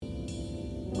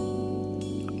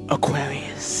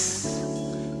Aquarius,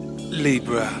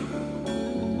 Libra,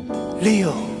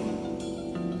 Leo,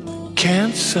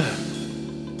 Cancer,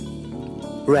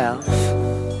 Ralph,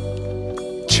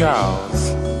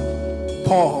 Charles,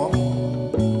 Paul,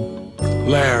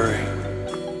 Larry.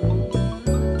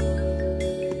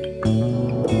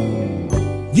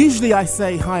 Usually I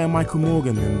say hi, I'm Michael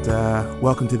Morgan, and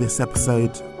welcome to this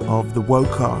episode of the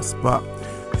Wocast, but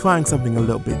trying something a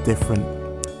little bit different.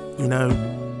 You know,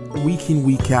 week in,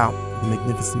 week out, the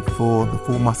Magnificent Four, the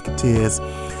Four Musketeers,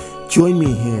 join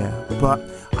me here, but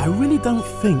I really don't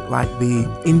think like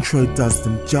the intro does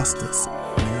them justice.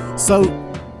 So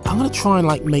I'm going to try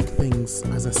and make things,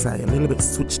 as I say, a little bit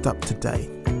switched up today.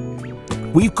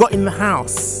 We've got in the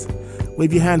house,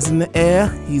 wave your hands in the air,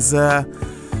 he's a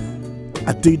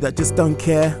dude that just don't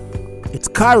care. It's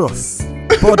Kairos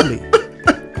Bodley.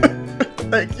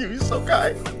 Thank you, you're so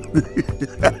kind.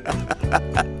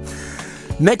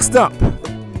 Next up,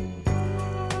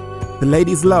 the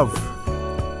ladies love.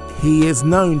 He is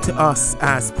known to us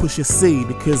as Pusha C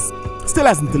because still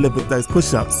hasn't delivered those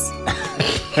push-ups.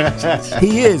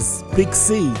 He is Big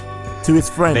C to his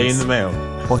friends. They in the mail.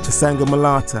 Or Chisanga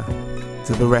Malata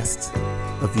to the rest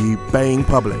of you baying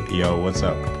public. Yo, what's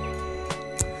up?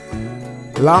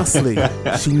 Lastly,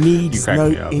 she needs no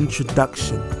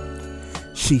introduction.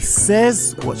 She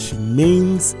says what she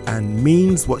means and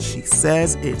means what she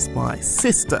says. It's my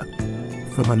sister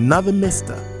from another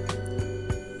mister,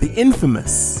 the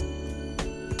infamous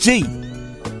G.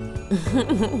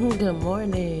 Good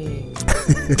morning.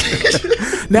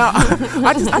 Now,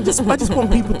 I just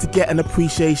want people to get an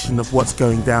appreciation of what's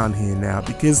going down here now,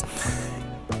 because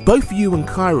both you and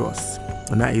Kairos,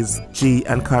 and that is G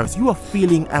and Kairos, you are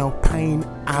feeling our pain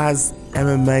as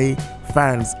MMA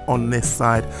fans on this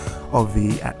side of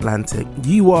the Atlantic.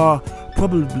 You are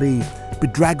probably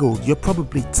bedraggled, you're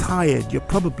probably tired, you're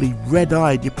probably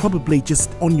red-eyed, you're probably just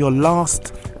on your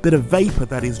last bit of vapor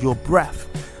that is your breath,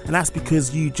 and that's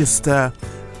because you just are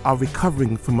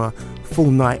recovering from a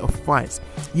full night of fights.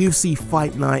 UFC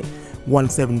Fight Night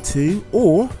 172,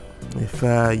 or if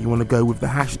you want to go with the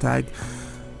hashtag,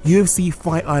 UFC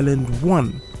Fight Island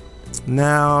 1.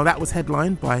 Now, that was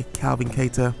headlined by Calvin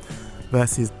Kattar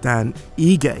versus Dan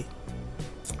Ige.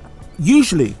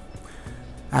 Usually,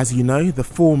 as you know, the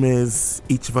form is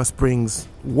each of us brings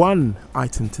one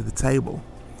item to the table.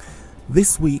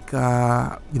 This week,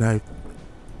 in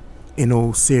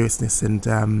all seriousness,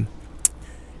 and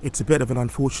it's a bit of an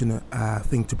unfortunate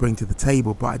thing to bring to the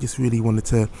table, but I just really wanted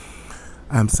to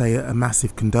say a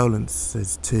massive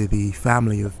condolences to the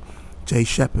family of Jay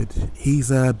Shepherd.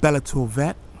 He's a Bellator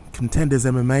vet, Contenders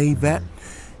MMA vet,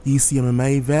 UC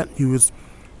MMA vet, who was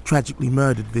tragically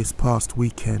murdered this past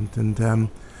weekend. And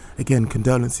again,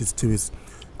 condolences to his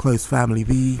close family.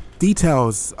 The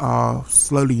details are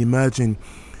slowly emerging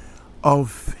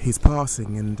of his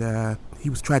passing, and he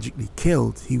was tragically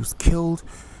killed. He was killed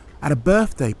at a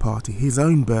birthday party, his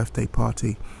own birthday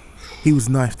party. He was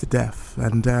knifed to death,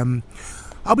 and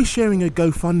I'll be sharing a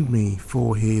GoFundMe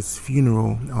for his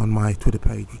funeral on my Twitter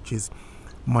page, which is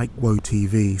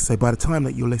MikeWoTV. So by the time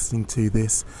that you're listening to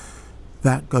this,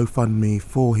 that GoFundMe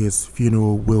for his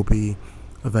funeral will be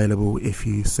available if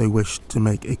you so wish to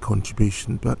make a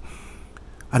contribution. But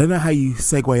I don't know how you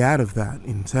segue out of that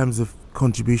in terms of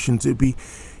contributions. It would be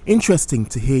interesting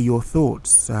to hear your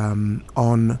thoughts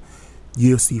on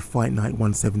UFC Fight Night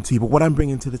 172. But what I'm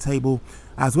bringing to the table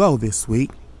as well this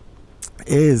week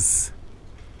is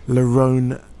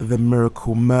Lerone the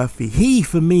Miracle Murphy. He,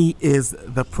 for me, is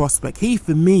the prospect. He,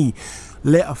 for me,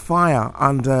 lit a fire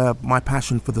under my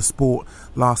passion for the sport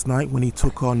last night when he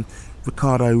took on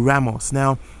Ricardo Ramos.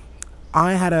 Now,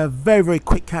 I had a very, very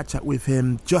quick catch-up with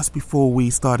him just before we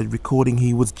started recording.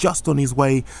 He was just on his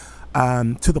way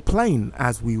to the plane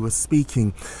as we were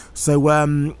speaking. So,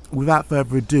 without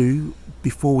further ado,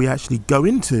 before we actually go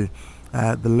into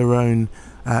the Lerone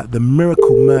the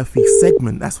Miracle Murphy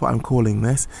segment, that's what I'm calling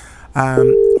this,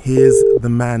 here's the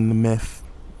man, the myth,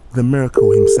 the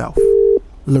miracle himself,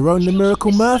 Lerone the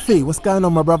Miracle Murphy. What's going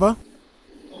on, my brother?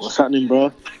 What's happening,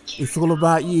 bro? It's all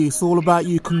about you. It's all about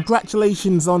you.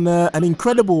 Congratulations on an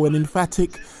incredible and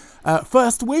emphatic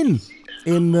first win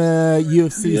in the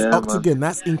UFC's Octagon. Man.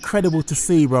 That's incredible to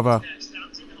see, brother.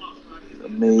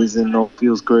 Amazing. No,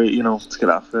 feels great, to get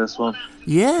that first one.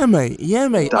 Yeah, mate.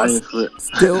 Dying for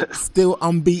it. Still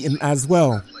unbeaten as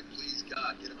well.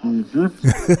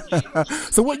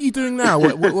 Mm-hmm. So what are you doing now?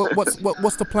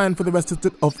 What's the plan for the rest of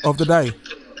the day?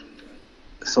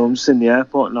 So I'm just in the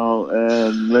airport now,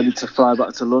 ready to fly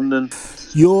back to London.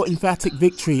 Your emphatic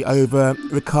victory over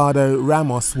Ricardo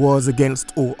Ramos was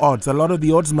against all odds. A lot of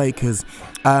the odds makers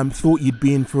thought you'd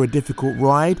be in for a difficult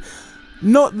ride.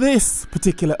 Not this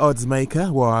particular odds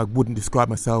maker. Well, I wouldn't describe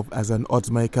myself as an odds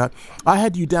maker. I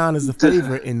had you down as a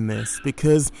favourite in this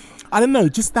because, I don't know,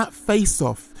 just that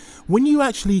face-off. When you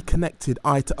actually connected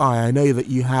eye to eye, I know that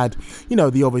you had,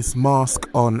 the obvious mask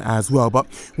on as well, but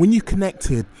when you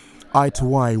connected eye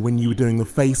to eye when you were doing the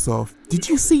face-off, did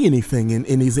you see anything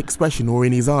in his expression or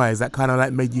in his eyes that kind of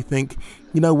like made you think,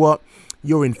 you know what,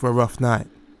 you're in for a rough night?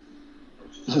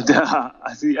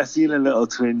 I seen a little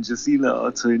twinge. He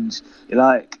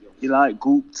like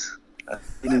gooped. I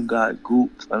seen him got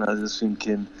gooped, and I was just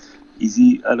thinking, is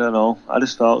he? I don't know. I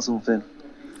just felt something.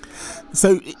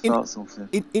 So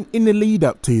in the lead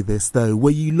up to this, though, were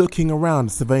you looking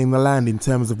around, surveying the land in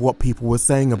terms of what people were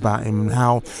saying about him and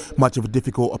how much of a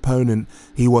difficult opponent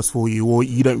he was for you, or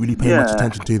you don't really pay much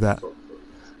attention to that?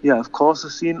 Yeah, of course.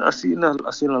 I've seen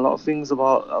a lot of things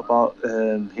about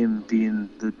him being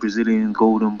the Brazilian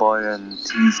golden boy, and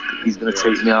he's gonna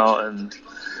take me out, and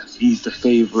he's the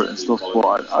favourite and stuff.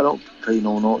 But I don't pay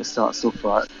no notice to that stuff,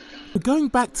 right? Going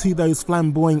back to those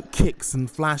flamboyant kicks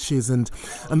and flashes and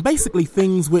basically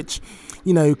things which,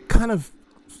 kind of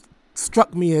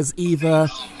struck me as either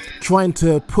trying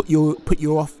to put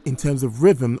you off in terms of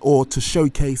rhythm or to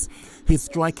showcase his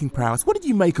striking prowess. What did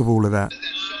you make of all of that?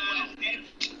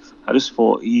 I just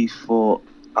thought I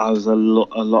was a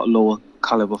lot lower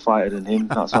caliber fighter than him.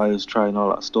 That's why he was trying all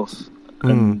that stuff.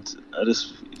 And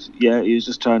he was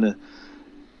just trying to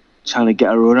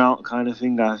get a run out kind of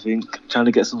thing, I think. Trying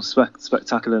to get some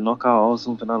spectacular knockout or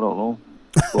something, I don't know.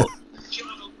 But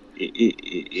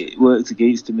it worked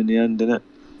against him in the end, didn't it?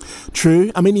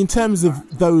 True. I mean, in terms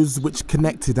of those which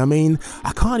connected, I mean,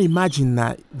 I can't imagine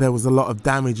that there was a lot of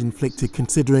damage inflicted,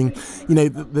 considering,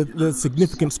 the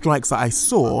significant strikes that I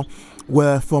saw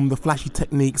were from the flashy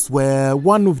techniques, where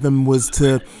one of them was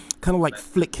to kind of like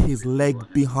flick his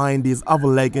leg behind his other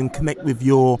leg and connect with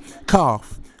your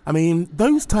calf. I mean,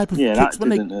 those type of kicks, that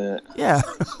didn't hurt. Yeah,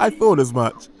 I thought as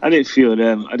much. I didn't feel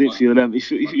them. If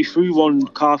you threw one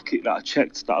calf kick that I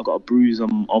checked that I got a bruise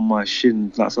on my shin,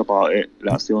 that's about it.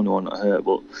 That's the only one that hurt.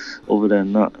 But other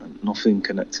than that, nothing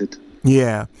connected.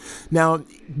 Yeah. Now,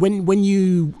 when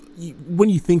you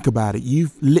think about it,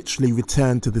 you've literally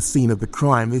returned to the scene of the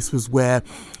crime. This was where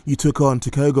you took on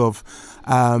Tukhugov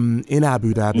in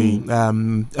Abu Dhabi,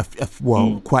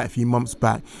 quite a few months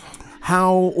back.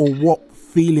 How or what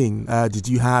feeling did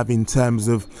you have in terms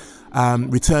of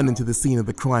returning to the scene of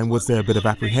the crime? Was there a bit of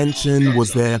apprehension?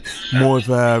 Was there more of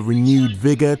a renewed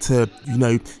vigor to,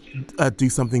 do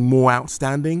something more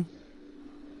outstanding?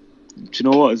 Do you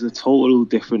know what? It's a total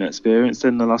different experience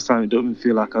than the last time. It didn't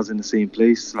feel like I was in the same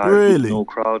place, like really? No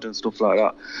crowd and stuff like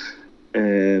that.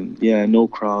 No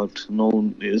crowd.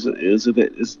 No, it's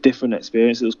a different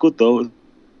experience. It was good though.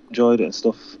 Enjoyed it and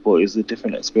stuff, but it's a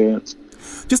different experience.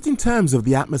 Just in terms of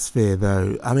the atmosphere,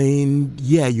 though, I mean,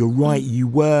 yeah, you're right. You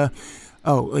were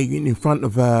in front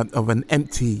of an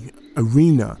empty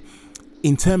arena.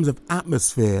 In terms of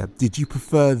atmosphere, did you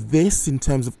prefer this in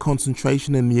terms of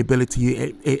concentration and the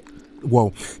ability it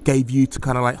gave you to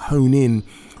kind of like hone in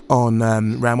on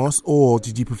Ramos, or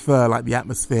did you prefer like the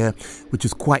atmosphere, which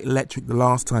was quite electric the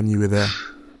last time you were there?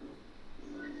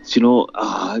 Do you know,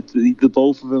 the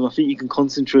both of them, I think you can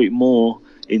concentrate more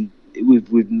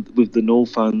with the no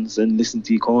fans and listen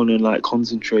to your corner and like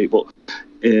concentrate, but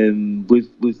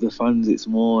with the fans it's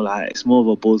more of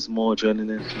a buzz, more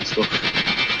adrenaline and stuff.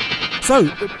 So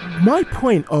my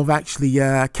point of actually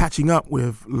catching up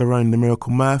with Lerone the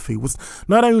Miracle Murphy was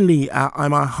not only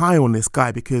am I high on this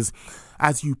guy, because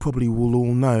as you probably will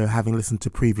all know, having listened to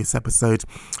previous episodes,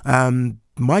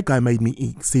 my guy made me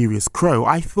eat serious crow.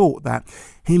 I thought that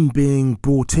him being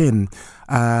brought in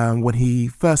when he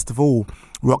first of all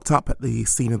rocked up at the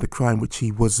scene of the crime, which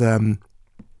he was taking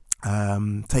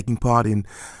part in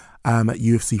at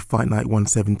UFC Fight Night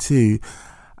 172,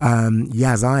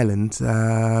 Yas Island,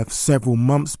 several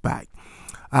months back.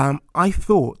 I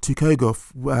thought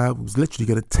Tukhugov was literally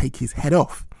going to take his head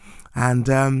off. And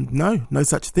no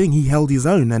such thing. He held his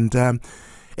own, and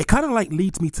it kind of like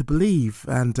leads me to believe,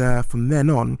 and from then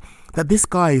on, that this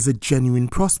guy is a genuine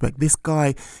prospect. This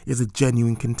guy is a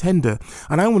genuine contender.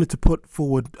 And I wanted to put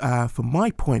forward for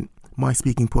my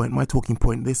speaking point, my talking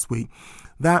point this week,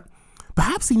 that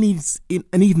perhaps he needs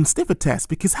an even stiffer test,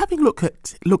 because having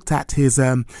looked at his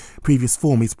previous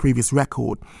form, his previous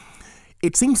record,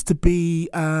 it seems to be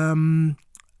a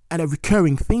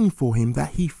recurring theme for him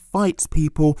that he fights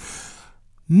people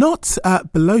not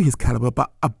below his caliber,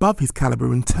 but above his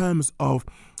caliber in terms of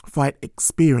fight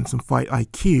experience and fight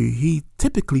IQ. He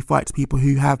typically fights people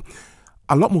who have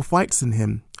a lot more fights than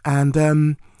him. And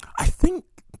I think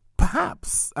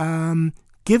perhaps,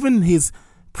 given his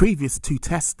previous 2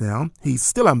 tests now. He's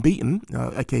still unbeaten.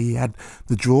 He had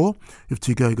the draw with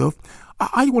Tugogov.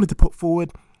 I wanted to put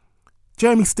forward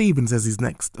Jeremy Stephens as his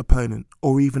next opponent,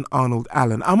 or even Arnold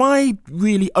Allen. Am I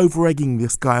really over-egging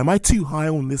this guy? Am I too high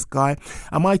on this guy?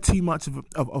 Am I too much of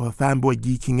a fanboy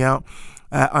geeking out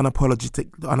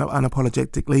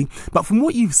unapologetically? But from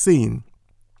what you've seen,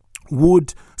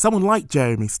 would someone like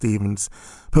Jeremy Stephens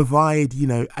provide,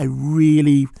 a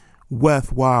really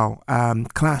worthwhile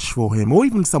clash for him, or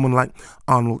even someone like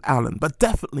Arnold Allen? But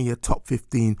definitely a top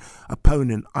 15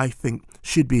 opponent, I think,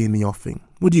 should be in the offing.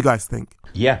 What do you guys think?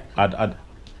 Yeah, I'd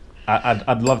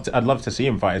love to see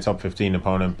him fight a top 15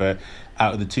 opponent, but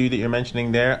out of the 2 that you're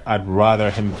mentioning there, I'd rather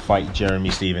him fight Jeremy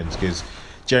Stephens, because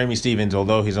Jeremy Stephens,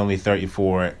 although he's only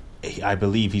 34, I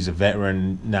believe he's a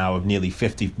veteran now of nearly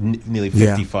 50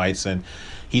 fights, and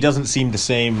he doesn't seem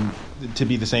to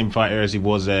be the same fighter as he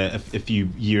was a few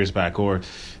years back, or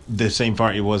the same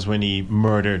fighter he was when he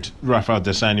murdered Rafael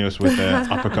dos Anjos with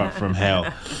an uppercut from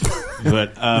hell.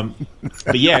 But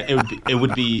yeah, it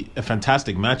would be a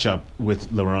fantastic matchup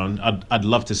with Lerone. I'd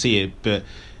love to see it, but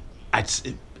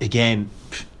again,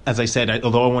 as I said,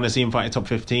 although I want to see him fight a top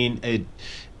 15,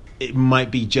 it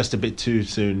might be just a bit too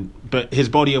soon. But his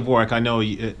body of work, I know,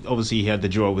 obviously he had the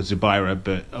draw with Zubaira,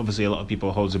 but obviously a lot of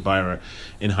people hold Zubaira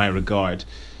in high regard.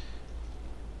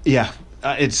 Yeah,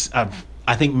 I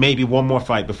think maybe one more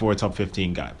fight before a top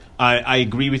 15 guy. I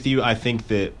agree with you. I think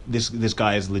that this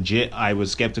guy is legit. I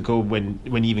was skeptical when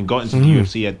he even got into the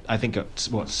UFC at, I think,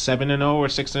 7-0 or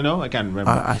 6-0? I can't remember.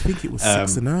 I think it was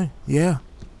 6-0. Yeah.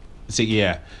 So,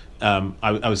 yeah.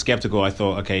 I was skeptical. I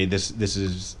thought, okay, this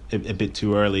is a bit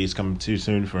too early. It's come too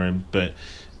soon for him. But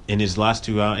in his last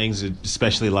 2 outings,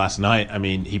 especially last night, I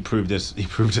mean, he proved us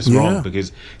wrong,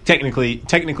 because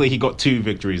technically he got 2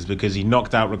 victories, because he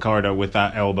knocked out Ricardo with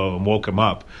that elbow and woke him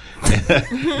up.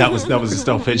 that was a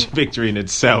stoppage victory in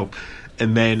itself.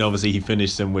 And then obviously he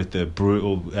finished him with the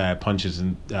brutal punches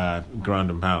and ground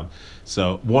and pound.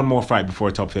 So one more fight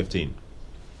before top 15.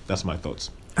 That's my thoughts.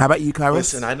 How about you, Kairos?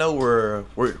 Listen, I know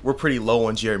we're pretty low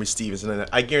on Jeremy Stephens, and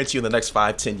I guarantee you in the next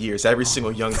 5-10 years, every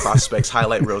single young prospect's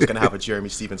highlight reel is going to have a Jeremy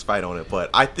Stephens fight on it. But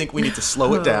I think we need to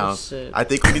slow it down. Shit. I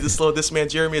think we need to slow this man.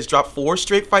 Jeremy has dropped 4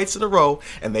 straight fights in a row,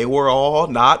 and they were all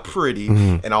not pretty.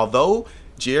 And although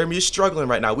Jeremy is struggling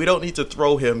right now, we don't need to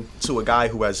throw him to a guy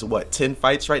who has, 10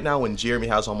 fights right now when Jeremy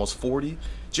has almost 40.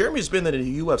 Jeremy has been in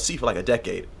the UFC for like a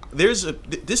decade. This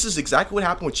is exactly what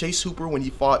happened with Chase Hooper when he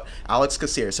fought Alex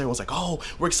Caceres. Everyone's like, oh,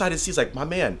 we're excited to see. He's like, my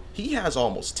man, he has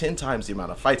almost 10 times the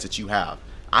amount of fights that you have.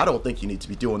 I don't think you need to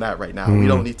be doing that right now. We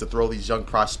don't need to throw these young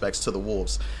prospects to the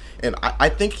wolves. And I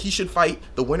think he should fight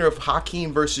the winner of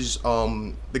Hakeem versus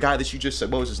the guy that you just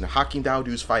said. What was his name? Hakeem Dawood,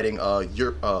 who's fighting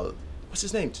what's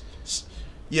his name?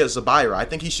 Yeah, Zubaira. I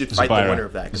think he should fight the winner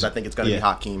of that, because I think it's going to be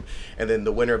Hakeem. And then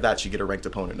the winner of that should get a ranked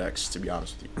opponent next, to be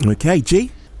honest with you. Okay,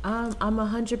 G? I'm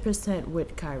 100%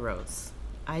 with Kairos.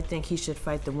 I think he should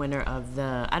fight the winner of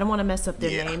the... I don't want to mess up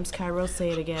their names. Kairos,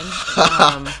 say it again.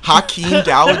 Hakeem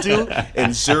Dawood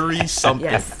and Zuri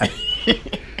something.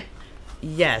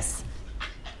 Yes.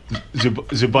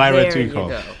 Zubaira There you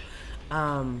Tuchel.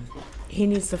 go. He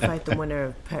needs to fight the winner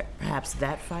of perhaps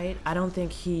that fight. I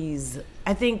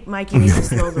think Mikey needs to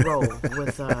slow the roll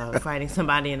with fighting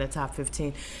somebody in the top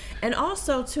 15. And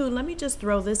also, too, let me just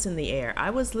throw this in the air. I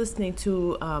was listening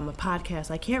to a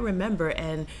podcast, I can't remember,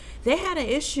 and they had an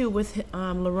issue with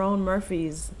Lerone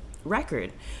Murphy's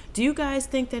record. Do you guys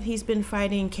think that he's been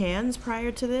fighting cans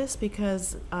prior to this?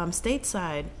 Because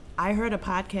stateside, I heard a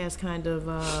podcast kind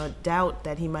of doubt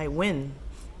that he might win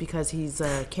because he's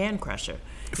a can crusher.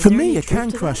 For me, a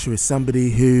can crusher is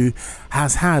somebody who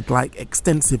has had like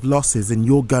extensive losses, and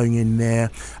you're going in there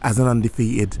as an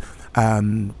undefeated,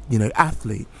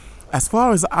 athlete. As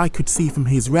far as I could see from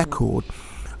his record,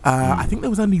 I think there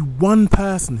was only one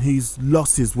person whose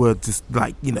losses were just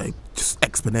just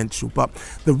exponential. But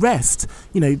the rest,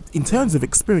 in terms of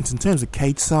experience, in terms of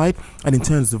cage side, and in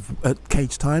terms of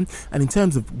cage time, and in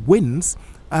terms of wins,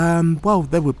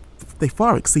 they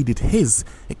far exceeded his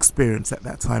experience at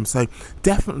that time. So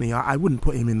definitely, I wouldn't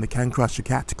put him in the can crusher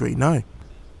category. No,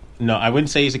 I wouldn't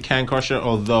say he's a can crusher.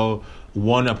 Although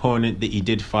one opponent that he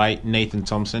did fight, Nathan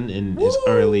Thompson, in his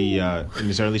early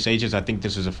stages, I think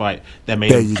this was a fight that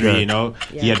made him 3-0.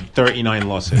 He had 39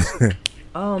 losses.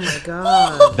 Oh my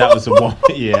god, that was the one.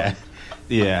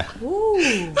 Yeah.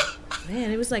 Ooh.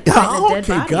 Man, it was like fighting a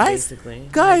dead body, basically.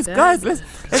 Guys, let's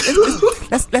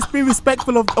be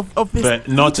respectful of this. But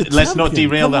let's not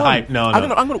derail the hype. No.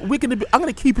 I'm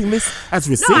gonna keep this as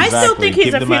received. No, I still think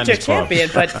he's a future champion,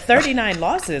 but 39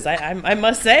 losses. I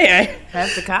must say, I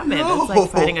have to comment. That's like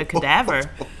fighting a cadaver.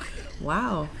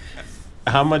 Wow.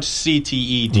 How much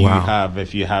CTE do you have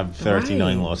if you have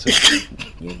 39 Right. losses?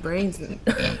 Your brain's.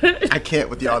 I can't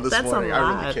with y'all this That's a morning. I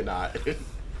really lot. cannot.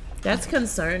 That's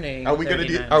concerning. Are we gonna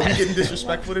 39. are we getting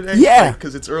disrespectful today? Yeah.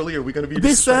 Because it's early. Are we gonna be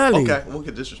This disrespectful? early. Okay, we'll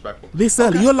get disrespectful. This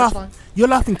early, Okay, that's fine. you're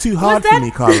laughing too Was hard for me,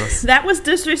 Carlos. That was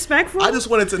disrespectful. I just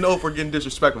wanted to know if we're getting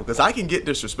disrespectful because I can get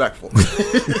disrespectful.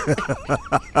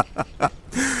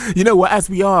 You know what? As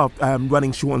we are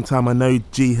running short on time, I know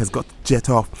G has got to jet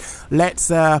off. Let's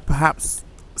perhaps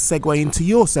segue into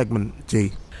your segment,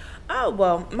 G. Oh,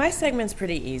 well, my segment's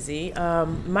pretty easy.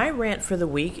 My rant for the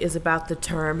week is about the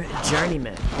term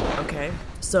journeyman, okay?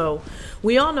 So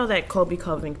we all know that Colby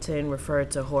Covington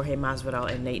referred to Jorge Masvidal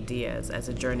and Nate Diaz as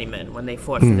a journeyman when they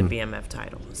fought for the BMF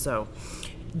title. So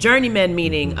journeyman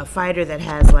meaning a fighter that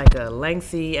has like a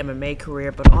lengthy MMA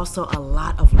career, but also a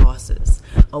lot of losses.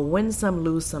 A win some,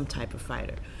 lose some type of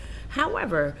fighter.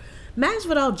 However,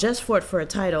 Masvidal just fought for a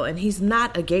title, and he's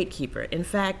not a gatekeeper. In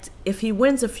fact, if he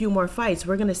wins a few more fights,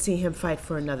 we're going to see him fight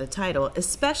for another title,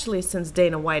 especially since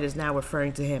Dana White is now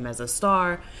referring to him as a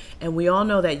star, and we all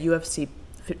know that UFC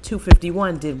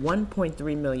 251 did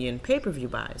 1.3 million pay-per-view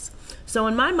buys. So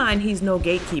in my mind, he's no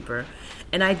gatekeeper,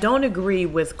 and I don't agree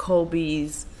with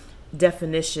Colby's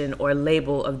definition or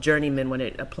label of journeyman when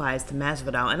it applies to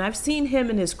Masvidal. And I've seen him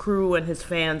and his crew and his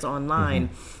fans online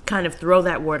kind of throw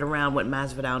that word around with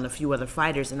Masvidal and a few other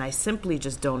fighters, and I simply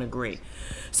just don't agree.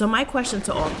 So my question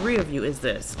to all three of you is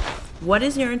this. What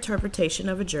is your interpretation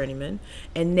of a journeyman?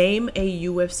 And name a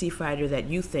UFC fighter that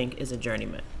you think is a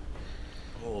journeyman.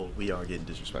 Oh, we are getting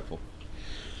disrespectful.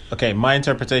 Okay, my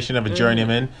interpretation of a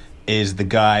journeyman is the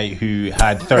guy who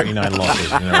had 39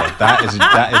 losses. You know, that is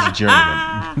a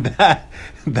journeyman.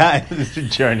 that is a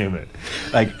journeyman.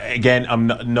 Like, again, I'm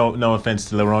no offense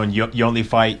to Lerone. You only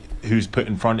fight who's put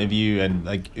in front of you and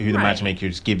like who the Right.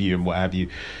 matchmakers give you and what have you.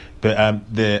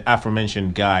 But the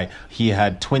aforementioned guy, he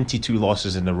had 22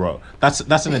 losses in a row. That's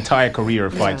an entire career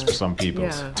of fights Yeah. for some people.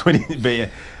 Yeah. 20, but yeah,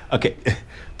 okay.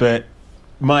 But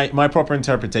my proper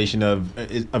interpretation of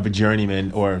a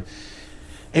journeyman, or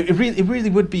it really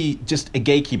would be just a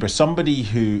gatekeeper, somebody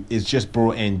who is just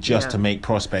brought in just Yeah. to make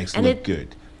prospects And look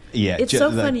good. Yeah, It's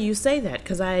so funny you say that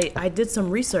because I did some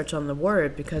research on the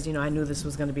word because, I knew this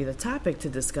was going to be the topic to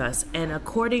discuss. And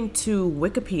according to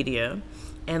Wikipedia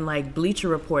and like Bleacher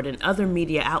Report and other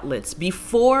media outlets,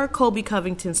 before Colby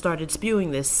Covington started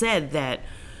spewing this, said that,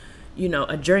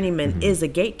 a journeyman is a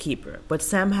gatekeeper. But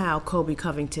somehow Colby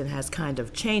Covington has kind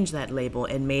of changed that label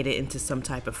and made it into some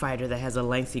type of fighter that has a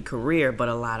lengthy career but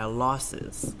a lot of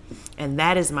losses. And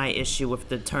that is my issue with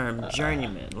the term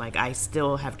journeyman. Like, I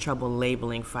still have trouble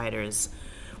labeling fighters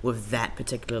with that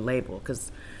particular label.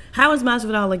 Because how is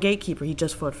Masvidal a gatekeeper? He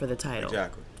just fought for the title.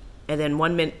 Exactly. And then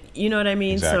 1 minute, you know what I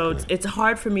mean? So Exactly. it's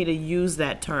hard for me to use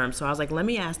that term. So I was like, let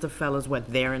me ask the fellas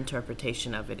what their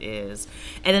interpretation of it is.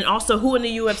 And then also, who in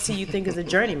the UFC you think is a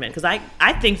journeyman? Because I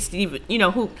think Steve,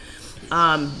 Jim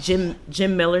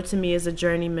Miller to me is a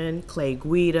journeyman, Clay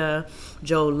Guida,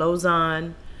 Joe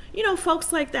Lozon,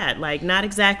 folks like that. Like, not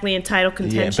exactly in title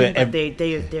contention, but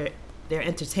they're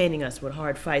entertaining us with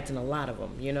hard fights, and a lot of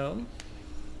them,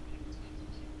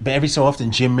 But every so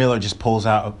often, Jim Miller just pulls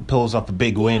off a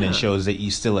big win and shows that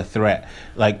he's still a threat.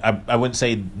 Like, I wouldn't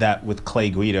say that with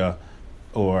Clay Guida,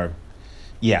 or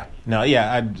I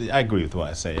agree with what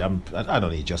I say. I don't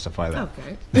need to justify that.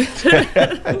 Okay.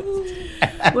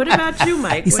 What about you,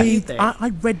 Mike? You What do you see, think?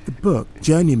 I read the book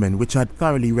Journeyman, which I'd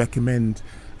thoroughly recommend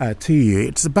to you.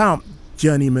 It's about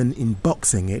journeyman in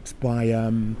boxing. It's by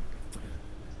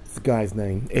what's the guy's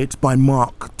name? It's by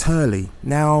Mark Turley.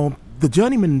 Now, the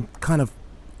journeyman kind of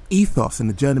ethos and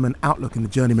the journeyman outlook and the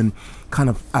journeyman kind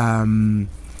of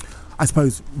I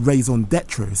suppose raison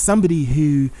d'etre is somebody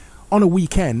who on a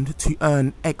weekend to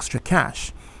earn extra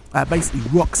cash basically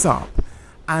rocks up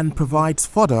and provides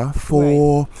fodder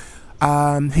for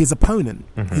his opponent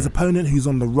who's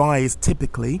on the rise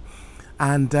typically,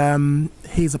 and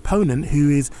his opponent who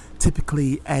is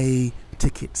typically a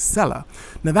ticket seller.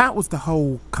 Now that was the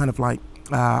whole kind of like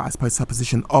I suppose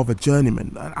supposition of a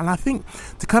journeyman, and I think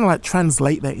to kind of like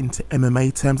translate that into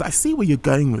MMA terms, I see where you're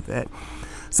going with it.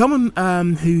 Someone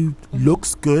who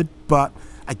looks good, but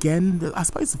again, I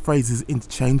suppose the phrase is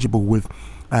interchangeable with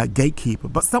gatekeeper,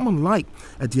 but someone like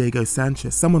a Diego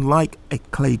Sanchez, someone like a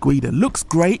Clay Guida looks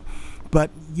great,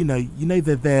 but you know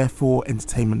they're there for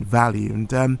entertainment value,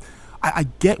 and I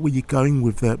get where you're going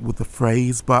with the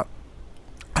phrase, but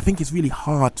I think it's really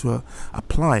hard to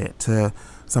apply it to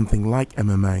something like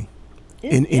MMA.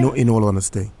 In all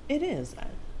honesty, It is.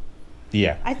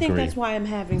 Yeah, I think agree. that's why I'm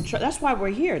having that's why we're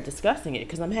here discussing it,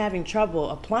 because I'm having trouble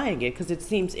applying it because it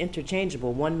seems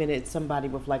interchangeable. One minute it's somebody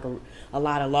with like a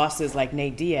lot of losses like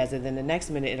Nate Diaz, and then the next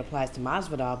minute it applies to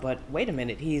Masvidal. But wait a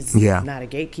minute, he's not a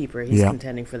gatekeeper. He's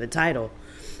contending for the title.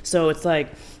 So it's like,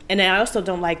 and I also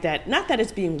don't like that, not that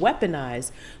it's being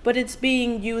weaponized, but it's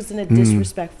being used in a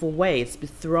disrespectful way. It's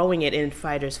throwing it in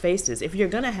fighters' faces. If you're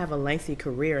going to have a lengthy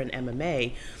career in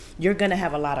MMA, you're going to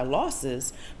have a lot of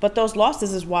losses, but those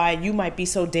losses is why you might be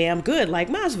so damn good, like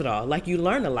Masvidal. Like, you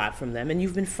learn a lot from them, and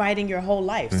you've been fighting your whole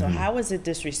life. So how is it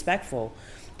disrespectful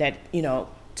that, you know,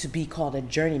 to be called a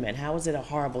journeyman? How is it a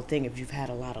horrible thing if you've had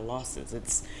a lot of losses?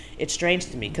 It's strange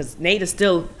to me, because Nate is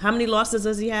still, how many losses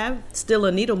does he have? Still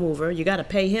a needle mover. You got to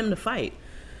pay him to fight.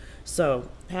 So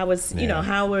how is, you know,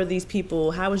 how are these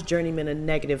people, how is journeyman a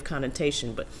negative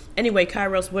connotation? But anyway,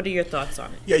 Kairos, what are your thoughts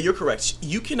on it? Yeah, you're correct.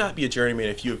 You cannot be a journeyman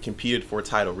if you have competed for a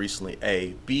title recently,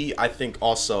 A. B, I think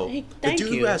also, the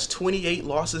dude who has 28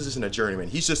 losses isn't a journeyman.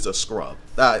 He's just a scrub.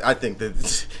 I think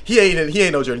that he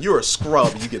ain't no journeyman. You're a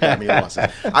scrub and you get that many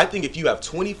losses. I think if you have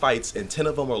 20 fights and 10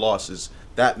 of them are losses,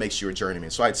 that makes you a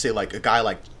journeyman. So I'd say like a guy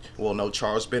like, well, no,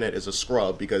 Charles Bennett is a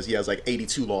scrub because he has like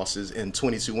 82 losses and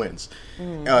 22 wins.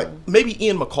 Maybe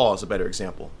Ian McCall is a better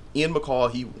example. Ian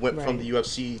McCall, he went from the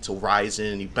UFC to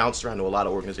Ryzen. He bounced around to a lot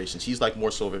of organizations. He's like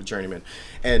more so of a journeyman.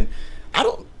 And I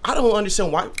don't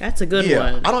understand why. That's a good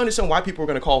one. I don't understand why people are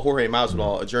going to call Jorge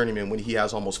Masvidal a journeyman when he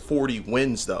has almost 40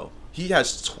 wins, though. He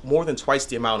has more than twice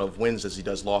the amount of wins as he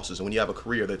does losses. And when you have a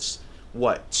career that's,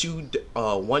 what,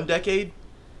 1 decade?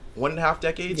 1.5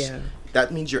 decades? Yeah.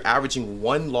 That means you're averaging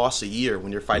 1 loss a year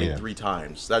when you're fighting 3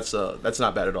 times. That's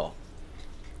not bad at all.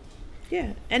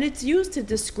 Yeah, and it's used to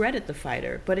discredit the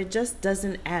fighter, but it just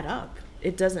doesn't add up.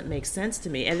 It doesn't make sense to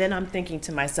me. And then I'm thinking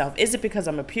to myself, is it because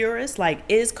I'm a purist? Like,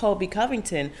 is Colby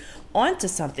Covington onto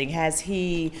something? Has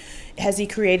he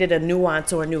created a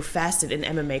nuance or a new facet in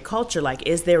MMA culture? Like,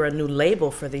 is there a new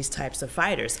label for these types of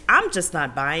fighters? I'm just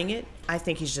not buying it. I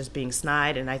think he's just being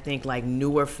snide, and I think like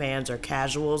newer fans or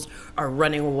casuals are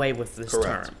running away with this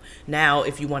term. Now,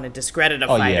 if you want to discredit a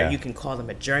fighter, you can call them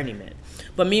a journeyman.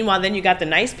 But meanwhile, then you got the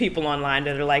nice people online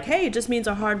that are like, hey, it just means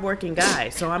a hardworking guy.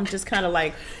 So I'm just kind of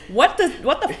like, what the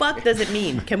fuck does it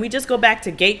mean? Can we just go back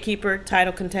to gatekeeper,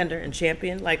 title contender, and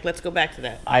champion? Like, let's go back to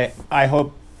that. I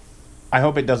hope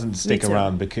it doesn't stick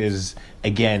around because,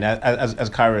 again, as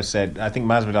Kyra said, I think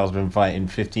Masvidal's been fighting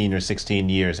 15 or 16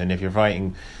 years, and if you're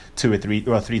fighting 2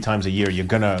 or 3 times a year, you're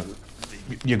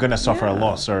gonna suffer a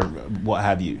loss or what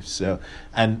have you. So,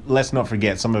 and let's not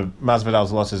forget, some of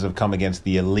Masvidal's losses have come against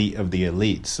the elite of the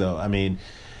elite. So, I mean,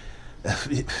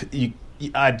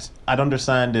 I'd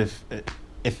understand if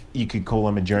you could call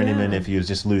him a journeyman if he was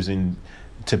just losing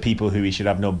to people who he should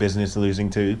have no business losing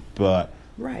to, but.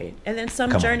 Right. And then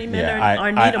some journeymen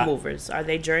are needle movers. Are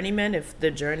they journeymen if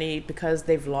the journey, because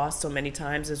they've lost so many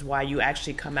times, is why you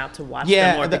actually come out to watch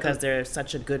them, or because they're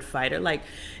such a good fighter? Like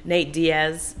Nate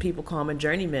Diaz, people call him a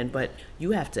journeyman, but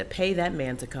you have to pay that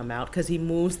man to come out because he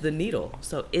moves the needle.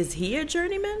 So is he a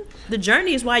journeyman? The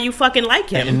journey is why you fucking like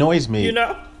him. It annoys me. You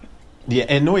know? Yeah,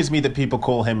 it annoys me that people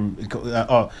call him...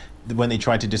 when they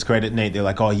try to discredit Nate, they're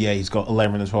like, "Oh yeah, he's got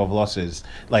 11 or 12 losses."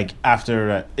 Like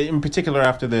after, in particular,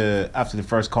 after the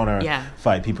first Conor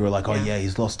fight, people were like, "Oh yeah,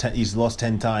 he's lost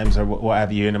 10 times or what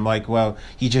have you." And I'm like, "Well,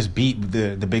 he just beat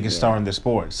the biggest star in the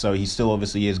sport, so he still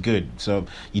obviously is good. So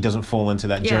he doesn't fall into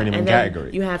that journeyman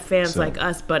category." You have fans like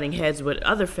us butting heads with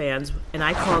other fans, and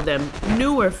I call them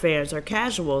newer fans or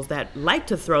casuals that like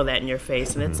to throw that in your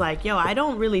face. And it's like, yo, I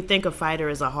don't really think a fighter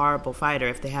is a horrible fighter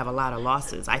if they have a lot of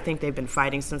losses. I think they've been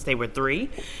fighting since they were 3,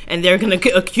 and they're going to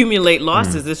accumulate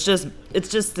losses. It's just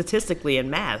statistically in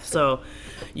math. So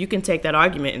you can take that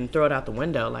argument and throw it out the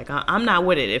window. Like, I'm not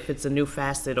with it if it's a new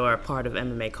facet or a part of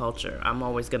MMA culture. I'm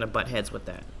always going to butt heads with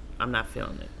that. I'm not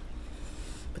feeling it.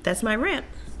 But that's my rant.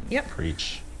 Yep.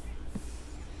 Preach.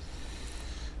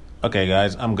 Okay,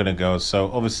 guys, I'm going to go. So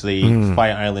obviously,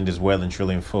 Fight Island is well and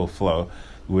truly in full flow.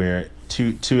 We're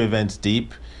two events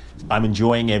deep. I'm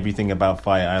enjoying everything about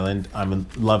Fight Island. I'm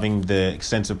loving the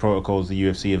extensive protocols the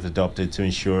UFC have adopted to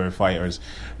ensure fighters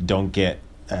don't get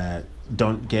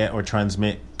or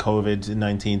transmit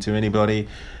COVID-19 to anybody.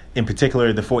 In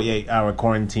particular, the 48-hour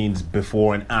quarantines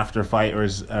before and after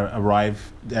fighters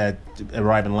arrive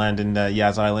and land in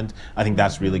Yas Island. I think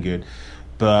that's really good.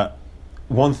 But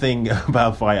one thing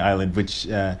about Fight Island,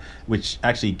 which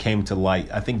actually came to light,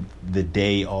 I think the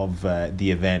day of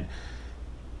the event,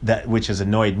 which has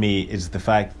annoyed me, is the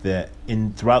fact that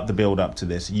throughout the build up to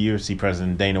this, UFC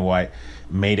president Dana White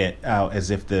made it out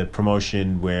as if the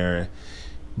promotion were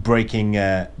breaking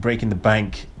the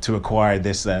bank to acquire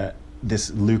this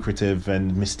this lucrative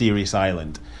and mysterious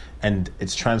island, and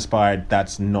it's transpired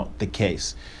that's not the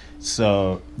case.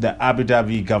 So the Abu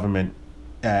Dhabi government,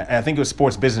 I think it was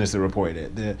Sports Business that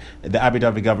reported it. The Abu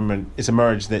Dhabi government, it's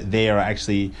emerged that they are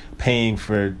actually paying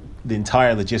for the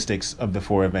entire logistics of the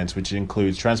 4 events, which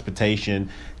includes transportation,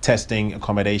 testing,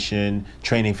 accommodation,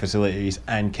 training facilities,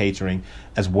 and catering,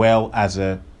 as well as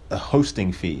a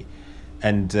hosting fee.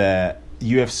 And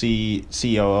UFC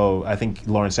COO, I think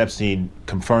Lawrence Epstein,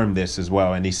 confirmed this as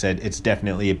well, and he said it's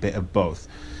definitely a bit of both.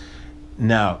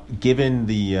 Now, given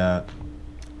the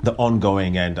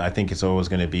ongoing, and I think it's always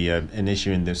going to be an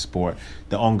issue in this sport,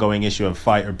 the ongoing issue of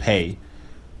fighter pay,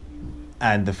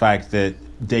 and the fact that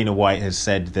Dana White has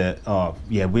said that,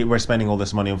 we're spending all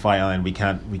this money on Fight Island, we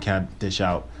can't dish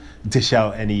out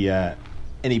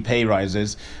any pay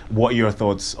rises. What are your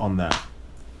thoughts on that?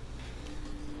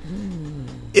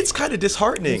 It's kind of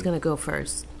disheartening. Who's gonna go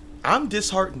first? I'm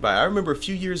disheartened by it. I remember a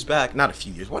few years back, not a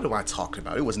few years, what am I talking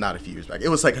about? It was not a few years back. It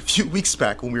was like a few weeks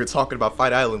back when we were talking about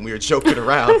Fight Island, we were joking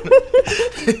around.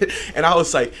 And I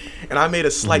was like, and I made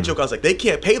a slight joke. I was like, they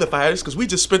can't pay the fighters because we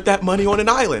just spent that money on an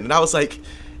island. And I was like,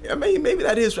 maybe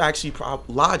that is actually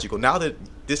logical. Now that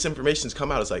this information's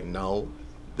come out, it's like, no,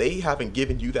 they haven't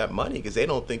given you that money because they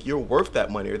don't think you're worth that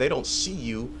money, or they don't see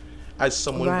you as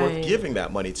someone worth giving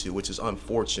that money to, which is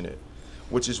unfortunate.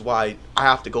 Which is why I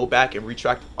have to go back and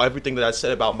retract everything that I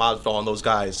said about Masvidal and those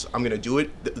guys. I'm going to do it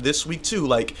this week too.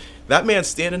 Like, that man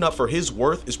standing up for his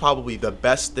worth is probably the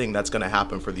best thing that's going to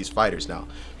happen for these fighters now.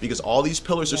 Because all these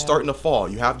pillars are starting to fall.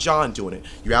 You have John doing it.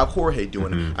 You have Jorge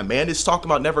doing it. Amanda's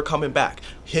talking about never coming back.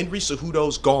 Henry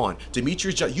Cejudo's gone.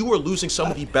 Demetrius, you are losing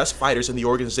some of the best fighters in the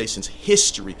organization's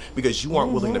history because you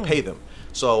aren't willing to pay them.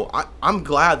 So I'm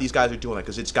glad these guys are doing that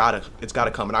because it's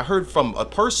gotta come. And I heard from a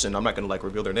person, I'm not gonna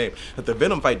reveal their name, that the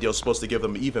Venom fight deal is supposed to give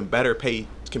them even better pay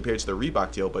compared to the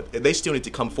Reebok deal, but they still need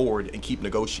to come forward and keep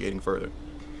negotiating further.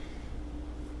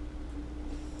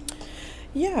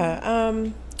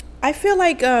 Yeah, I feel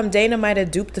like Dana might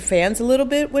have duped the fans a little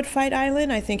bit with Fight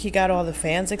Island. I think he got all the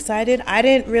fans excited. I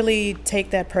didn't really take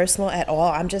that personal at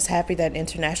all. I'm just happy that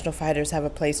international fighters have a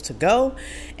place to go.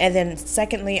 And then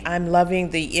secondly, I'm loving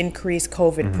the increased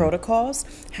COVID protocols.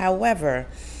 However,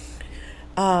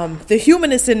 the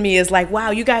humanist in me is like,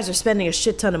 wow, you guys are spending a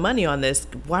shit ton of money on this.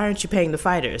 Why aren't you paying the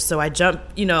fighters? So I jump,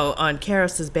 on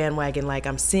Karos's bandwagon. Like,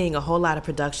 I'm seeing a whole lot of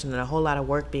production and a whole lot of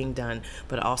work being done,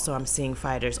 but also I'm seeing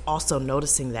fighters also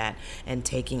noticing that and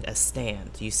taking a stand.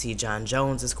 You see John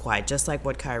Jones is quiet, just like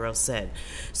what Kairos said.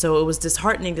 So it was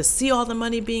disheartening to see all the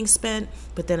money being spent,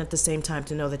 but then at the same time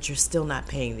to know that you're still not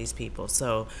paying these people.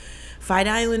 So Fight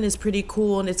Island is pretty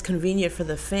cool and it's convenient for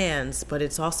the fans, but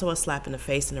it's also a slap in the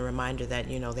face and a reminder that,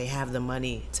 they have the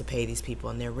money to pay these people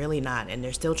and they're really not, and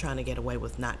they're still trying to get away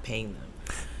with not paying them.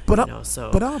 But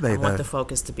but are they, I want though? the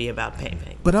focus to be about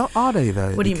paying. But are they,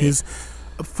 though? What do you mean? Because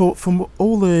from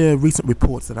all the recent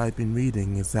reports that I've been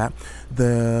reading is that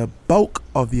the bulk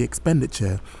of the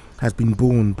expenditure has been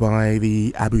borne by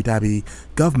the Abu Dhabi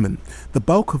government. The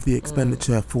bulk of the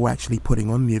expenditure for actually putting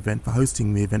on the event, for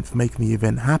hosting the event, for making the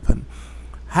event happen,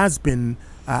 has been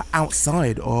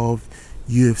outside of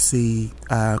UFC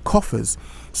coffers.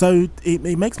 So it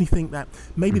makes me think that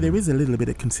maybe there is a little bit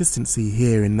of consistency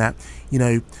here in that,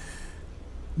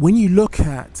 when you look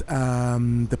at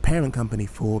the parent company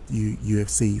for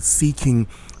UFC seeking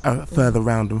a further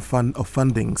round of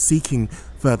funding, seeking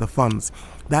further funds,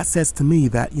 that says to me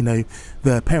that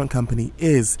the parent company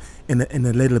is in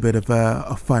a little bit of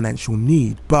a financial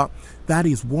need. But that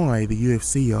is why the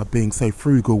UFC are being so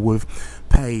frugal with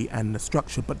pay and the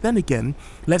structure. But then again,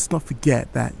 let's not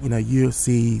forget that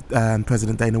UFC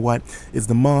President Dana White is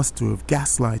the master of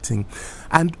gaslighting,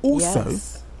 and also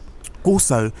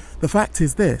the fact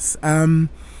is this: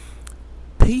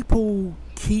 people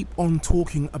keep on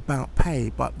talking about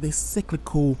pay, but this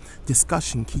cyclical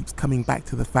discussion keeps coming back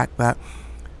to the fact that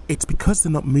it's because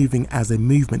they're not moving as a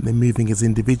movement, they're moving as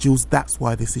individuals. That's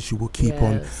why this issue will keep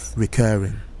on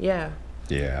recurring. Yeah.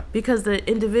 Because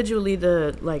individually,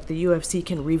 the UFC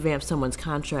can revamp someone's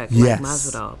contract like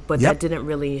Masvidal, but that didn't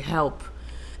really help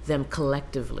them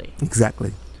collectively.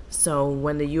 Exactly. So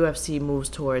when the UFC moves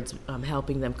towards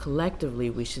helping them collectively,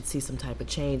 we should see some type of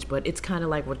change. But it's kind of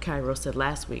like what Kairos said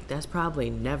last week. That's probably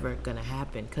never going to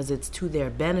happen because it's to their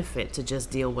benefit to just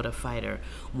deal with a fighter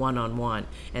one-on-one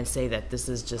and say that this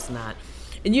is just not...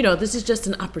 And, this is just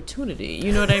an opportunity.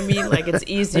 You know what I mean? Like, it's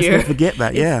easier... Let's not forget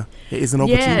that, it is an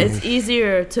opportunity. Yeah, it's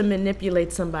easier to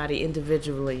manipulate somebody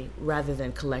individually rather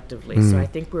than collectively. So I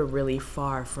think we're really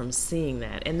far from seeing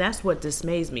that. And that's what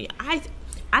dismays me.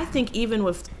 I think even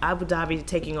with Abu Dhabi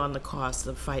taking on the cost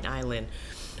of Fight Island,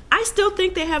 I still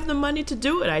think they have the money to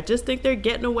do it. I just think they're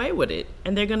getting away with it,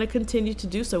 and they're going to continue to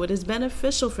do so. It is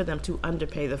beneficial for them to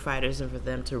underpay the fighters and for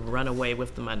them to run away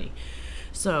with the money.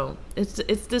 So it's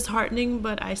disheartening,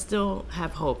 but I still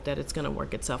have hope that it's going to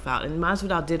work itself out. And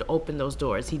Masvidal did open those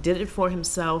doors. He did it for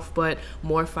himself, but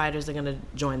more fighters are going to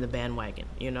join the bandwagon,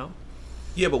 you know?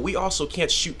 Yeah, but we also can't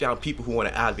shoot down people who want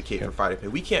to advocate for fighter pay.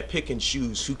 We can't pick and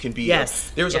choose who can be. Yes.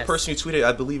 There was a person who tweeted,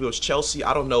 I believe it was Chelsea.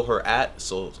 I don't know her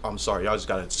so I'm sorry. Y'all just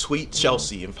got to tweet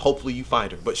Chelsea and hopefully you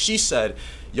find her. But she said,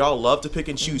 y'all love to pick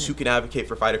and choose who can advocate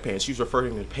for fighter pay. And she was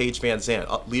referring to Paige Van Zandt.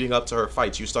 Leading up to her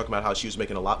fight, she was talking about how she was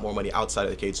making a lot more money outside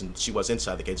of the cage than she was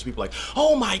inside the cage. So people were like,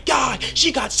 oh my God,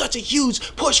 she got such a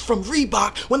huge push from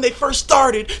Reebok when they first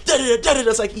started.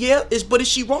 It's like, yeah, but is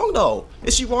she wrong though?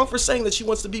 Is she wrong for saying that she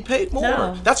wants to be paid more? No.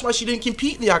 That's why she didn't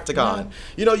compete in the octagon. No.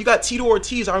 You know, you got Tito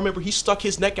Ortiz. I remember he stuck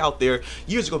his neck out there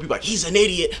years ago. People were like, he's an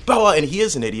idiot, blah, blah, and he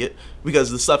is an idiot because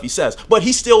of the stuff he says. But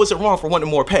he still isn't wrong for wanting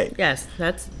more pay. Yes,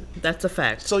 that's a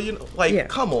fact. So, you know, like,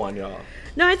 come on, y'all.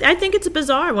 No, I think it's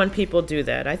bizarre when people do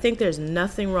that. I think there's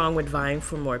nothing wrong with vying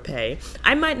for more pay.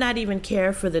 I might not even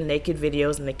care for the naked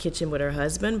videos in the kitchen with her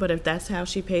husband, but if that's how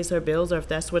she pays her bills or if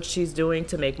that's what she's doing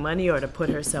to make money or to put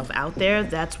herself out there,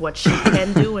 that's what she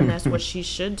can do and that's what she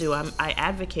should do. I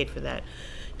advocate for that.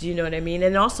 Do you know what I mean?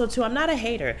 And also, too, I'm not a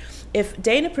hater. If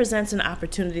Dana presents an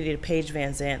opportunity to Paige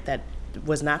Van Zandt that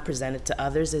was not presented to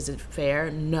others, is it fair?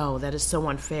 No, that is so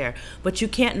unfair. But you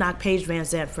can't knock Paige Van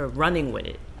Zandt for running with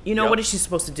it. You know, What is she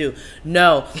supposed to do?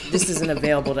 No, this isn't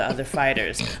available to other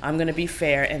fighters. I'm going to be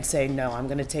fair and say, no, I'm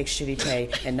going to take shitty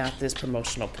pay and not this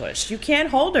promotional push. You can't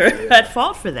hold her at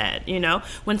fault for that, you know?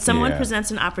 When someone presents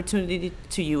an opportunity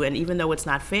to you, and even though it's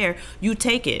not fair, you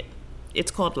take it. It's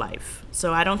called life.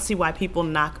 So I don't see why people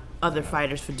knock other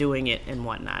fighters for doing it and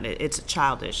whatnot. It's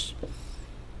childish.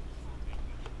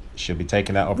 Should be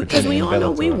taking that opportunity. Because we all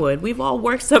know we would. We've all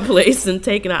worked someplace and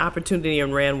taken an opportunity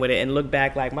and ran with it and looked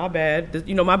back like, my bad.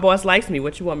 You know, my boss likes me.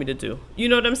 What you want me to do? You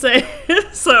know what I'm saying?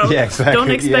 So yeah, exactly. Don't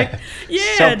expect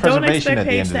don't expect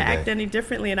Paige to act any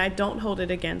differently, and I don't hold it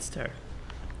against her.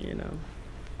 You know.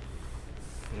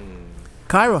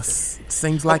 Kairos,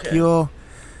 seems like you're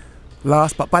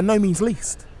last, but by no means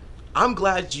least. I'm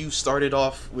glad you started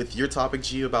off with your topic,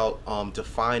 G, about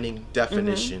defining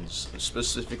definitions,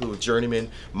 specifically with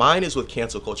journeyman. Mine is with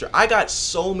cancel culture. I got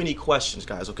so many questions,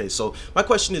 guys. Okay, so my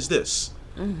question is this.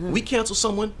 We cancel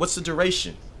someone, what's the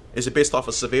duration? Is it based off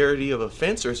of severity of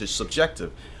offense or is it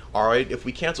subjective? All right, if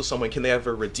we cancel someone, can they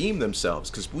ever redeem themselves?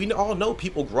 Because we all know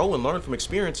people grow and learn from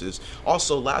experiences.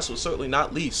 Also, last but certainly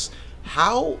not least,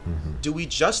 how do we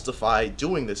justify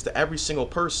doing this to every single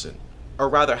person? Or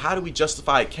rather, how do we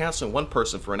justify canceling one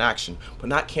person for an action, but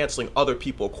not canceling other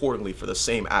people accordingly for the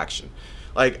same action?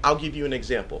 Like, I'll give you an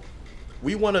example.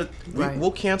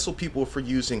 We'll cancel people for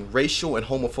using racial and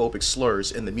homophobic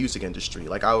slurs in the music industry.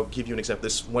 Like, I'll give you an example.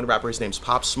 This one rapper, his name's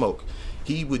Pop Smoke.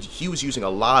 He was using a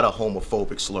lot of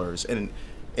homophobic slurs in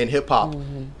hip hop.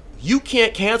 You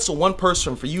can't cancel one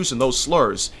person for using those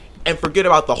slurs and forget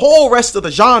about the whole rest of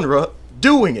the genre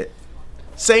doing it.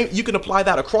 Same, you can apply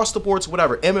that across the board to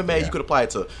whatever. MMA, you could apply it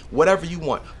to whatever you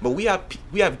want. But we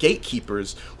have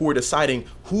gatekeepers who are deciding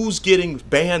who's getting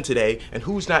banned today and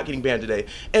who's not getting banned today.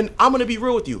 And I'm going to be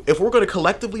real with you. If we're going to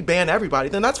collectively ban everybody,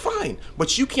 then that's fine.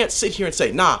 But you can't sit here and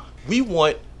say, nah, we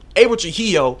want Abel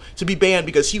Trujillo to be banned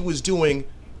because he was doing,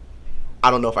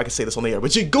 I don't know if I can say this on the air,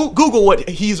 but you Google what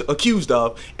he's accused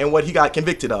of and what he got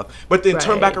convicted of. But then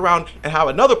turn back around and have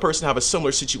another person have a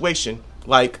similar situation,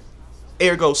 like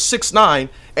ergo 6ix9ine,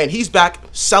 and he's back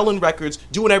selling records,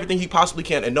 doing everything he possibly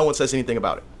can, and no one says anything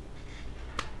about it.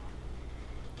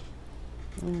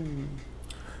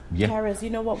 Kairos, you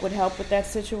know what would help with that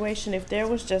situation? If there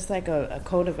was just like a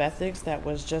code of ethics that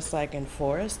was just like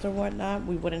enforced or whatnot,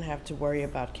 we wouldn't have to worry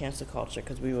about cancel culture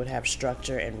because we would have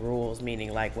structure and rules,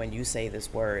 meaning like when you say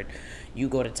this word, you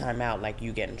go to timeout, like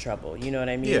you get in trouble. You know what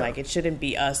I mean? Like it shouldn't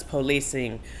be us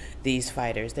policing these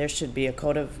fighters. There should be a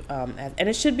code of, and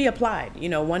it should be applied. You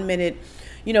know, 1 minute,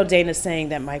 you know, Dana's saying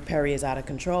that Mike Perry is out of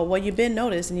control. Well, you've been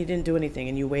noticed and you didn't do anything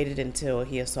and you waited until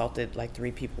he assaulted like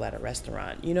 3 people at a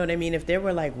restaurant. You know what I mean? If there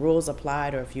were like rules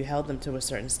applied or if you held them to a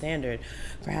certain standard,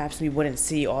 perhaps we wouldn't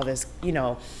see all this, you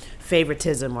know,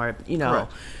 favoritism or, you know,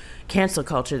 cancel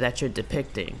culture that you're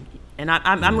depicting. And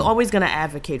I'm always going to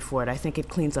advocate for it. I think it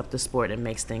cleans up the sport and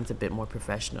makes things a bit more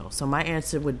professional. So my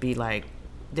answer would be like,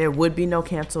 there would be no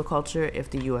cancel culture if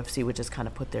the UFC would just kind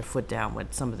of put their foot down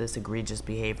with some of this egregious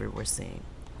behavior we're seeing.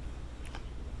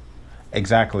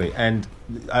 Exactly. And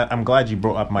I'm glad you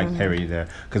brought up Mike Perry there,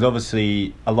 because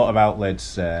obviously a lot of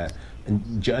outlets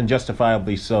and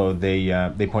justifiably so.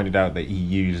 They pointed out that he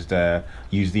used the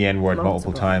N-word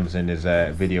multiple times in his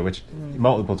video, which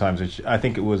I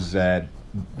think it was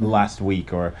last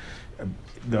week or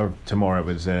tomorrow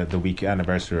was the week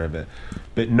anniversary of it.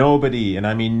 But nobody, and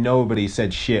I mean nobody,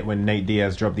 said shit when Nate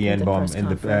Diaz dropped the N-bomb in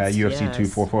the UFC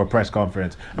 244 press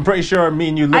conference. I'm pretty sure me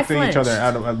and you looked at each other,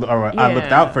 I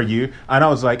looked out for you, and I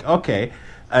was like, okay.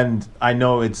 And I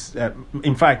know it's,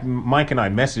 in fact, Mike and I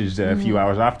messaged a few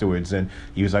hours afterwards, and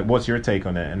he was like, what's your take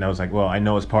on it? And I was like, well, I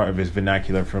know it's part of his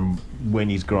vernacular from when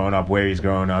he's growing up, where he's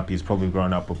growing up. He's probably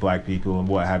grown up with black people and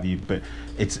what have you. But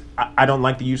I don't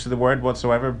like the use of the word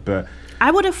whatsoever, but...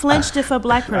 I would have flinched if a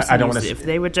black person used it. If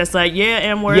they were just like,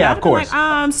 N-word. Yeah, I'd of course. Be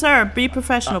like, sir, be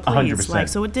professional, please. 100%. Like,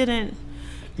 so it didn't...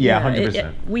 Yeah,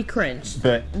 100%. We cringed.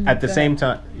 But at the same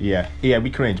time, we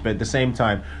cringed. But at the same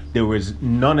time, there was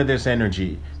none of this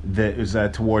energy that was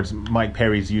towards Mike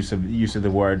Perry's use of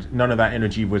the word. None of that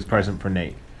energy was present for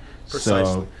Nate.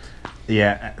 Precisely.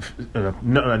 So,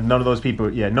 none of those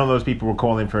people. Yeah, none of those people were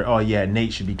calling for,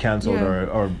 Nate should be cancelled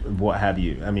or what have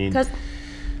you. I mean,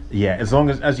 as long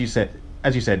as you said,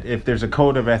 if there's a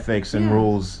code of ethics and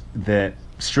rules that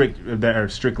are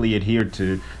strictly adhered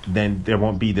to, then there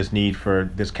won't be this need for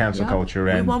this cancel culture.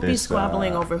 And we won't be this,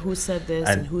 squabbling over who said this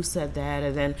and who said that,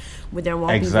 and then there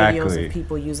won't be videos of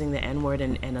people using the N-word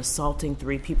and assaulting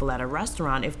 3 people at a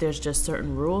restaurant if there's just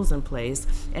certain rules in place.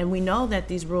 And we know that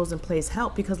these rules in place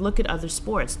help, because look at other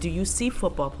sports. Do you see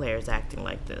football players acting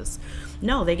like this?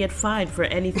 No, they get fined for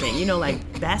anything.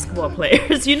 Like basketball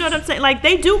players, you know what I'm saying? Like,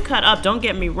 they do cut up, don't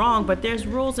get me wrong, but there's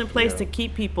rules in place to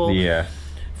keep people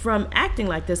from acting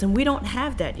like this, and we don't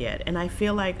have that yet. And I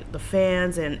feel like the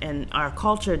fans and our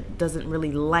culture doesn't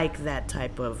really like that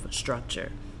type of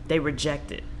structure. They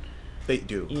reject it. They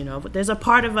do. But there's a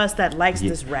part of us that likes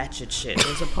this ratchet shit.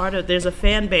 There's a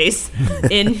fan base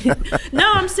in...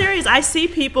 No, I'm serious. I see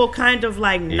people kind of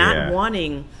like not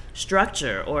wanting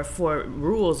structure or for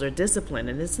rules or discipline,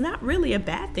 and it's not really a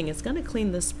bad thing. It's going to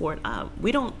clean the sport up.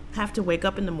 We don't have to wake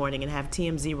up in the morning and have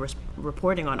TMZ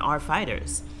reporting on our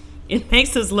fighters. It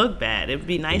makes us look bad. It would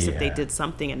be nice if they did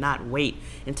something and not wait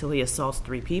until he assaults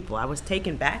 3 people. I was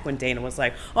taken back when Dana was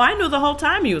like, I knew the whole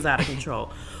time he was out of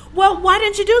control. Well, why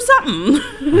didn't you do something?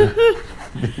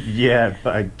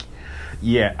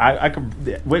 I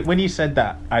could. When you said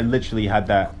that, I literally had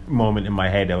that moment in my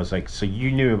head. I was like, so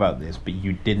you knew about this, but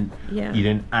you didn't. You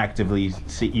didn't actively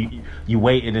see. You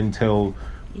waited until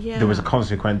there was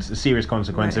a serious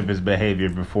consequence of his behavior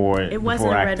before. It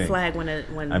wasn't a red flag when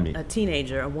a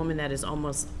teenager, a woman that is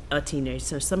almost a teenager,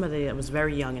 so somebody that was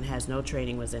very young and has no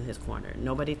training was in his corner.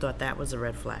 Nobody thought that was a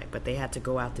red flag, but they had to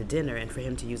go out to dinner, and for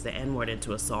him to use the N-word and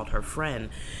to assault her friend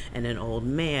and an old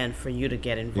man, for you to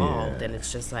get involved. And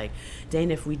it's just like,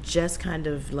 Dana, if we just kind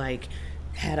of like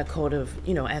had a code of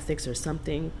ethics or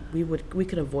something, we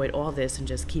could avoid all this and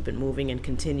just keep it moving and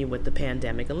continue with the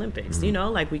pandemic Olympics.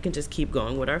 Like we can just keep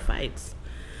going with our fights.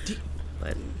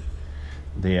 But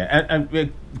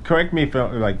and correct me if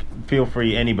feel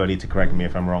free, anybody, to correct me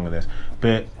if I'm wrong with this,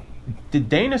 but did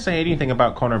Dana say anything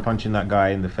about Conor punching that guy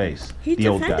in the face? He the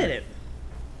old defended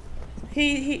guy?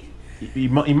 it. He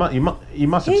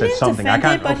must have said something. I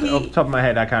can't, off the top of my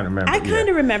head, I can't remember. I kind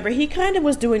of remember. He kind of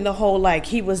was doing the whole,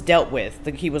 he was dealt with.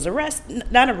 He was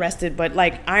not arrested, but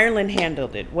Ireland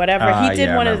handled it. Whatever. He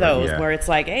did one of those where it's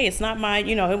like, hey, it's not my,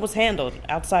 it was handled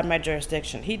outside my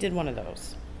jurisdiction. He did one of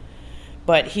those.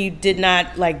 But he did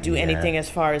not, do anything as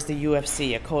far as the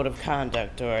UFC, a code of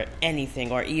conduct or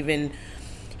anything, or even...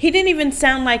 He didn't even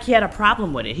sound like he had a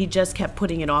problem with it. He just kept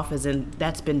putting it off as in,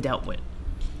 that's been dealt with.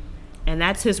 And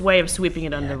that's his way of sweeping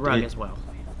it under the rug as well.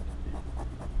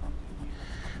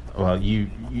 Well, you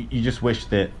just wish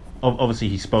that... Obviously,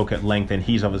 he spoke at length, and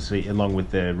he's obviously, along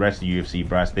with the rest of the UFC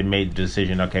brass, they made the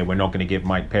decision, okay, we're not going to give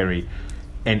Mike Perry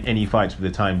any fights for the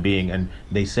time being. And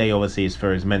they say, obviously, it's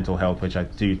for his mental health, which I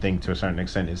do think to a certain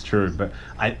extent is true. But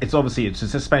it's a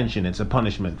suspension. It's a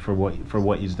punishment for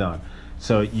what he's done.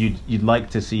 So you'd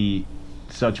like to see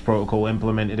such protocol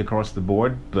implemented across the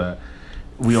board, but...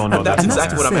 We all know that's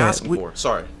exactly what I'm asking for.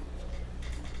 Sorry.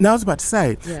 No, I was about to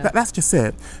say, that's just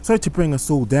it. Sorry to bring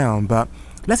us all down, but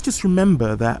let's just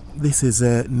remember that this is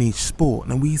a niche sport,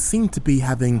 and we seem to be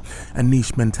having a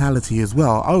niche mentality as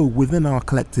well. Within our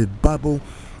collective bubble,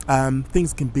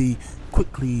 things can be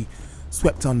quickly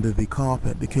swept under the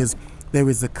carpet because there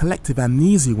is a collective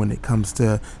amnesia when it comes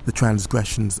to the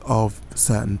transgressions of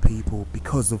certain people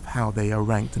because of how they are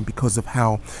ranked and because of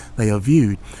how they are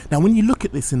viewed. Now, when you look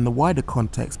at this in the wider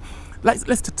context,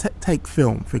 let's take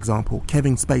film, for example.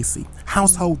 Kevin Spacey,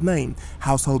 household name,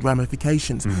 household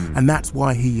ramifications, and that's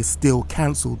why he is still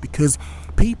cancelled, because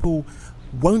people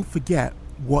won't forget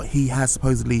what he has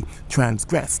supposedly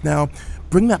transgressed. Now,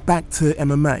 bring that back to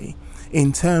MMA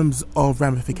in terms of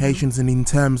ramifications and in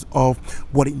terms of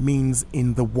what it means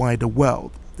in the wider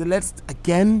world. Let's,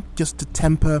 again, just to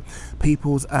temper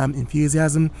people's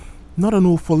enthusiasm, not an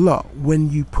awful lot when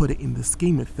you put it in the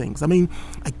scheme of things. I mean,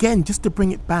 again, just to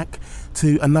bring it back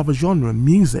to another genre,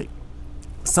 music.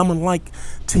 Someone like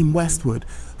Tim Westwood,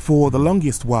 for the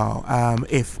longest while,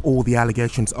 if all the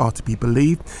allegations are to be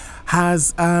believed,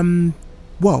 has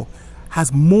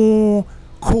more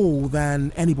call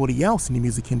than anybody else in the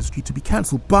music industry to be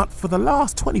cancelled, but for the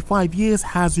last 25 years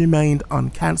has remained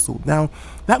uncancelled. Now,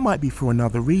 that might be for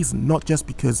another reason, not just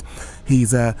because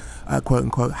he's a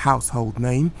quote-unquote household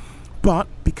name, but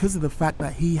because of the fact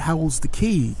that he holds the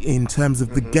key in terms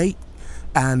of the gate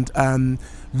and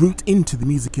route into the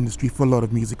music industry for a lot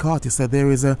of music artists. So there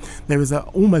is a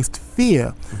almost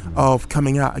fear of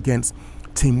coming out against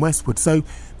Tim Westwood. So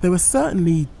there are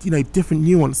certainly, different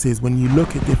nuances when you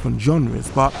look at different genres,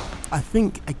 but I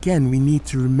think, again, we need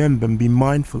to remember and be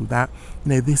mindful that,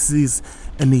 this is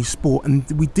a niche sport, and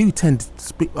we do tend to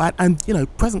speak, and,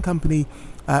 present company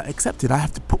accepted, I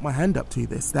have to put my hand up to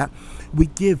this, that we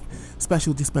give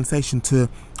special dispensation to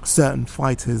certain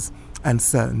fighters and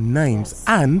certain names,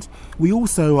 and we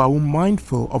also are all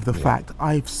mindful of the fact,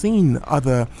 I've seen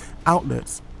other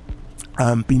outlets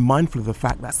be mindful of the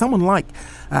fact that someone like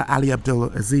Ali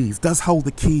Abdulaziz does hold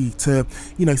the key to,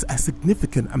 a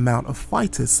significant amount of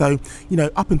fighters. So,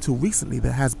 up until recently,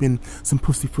 there has been some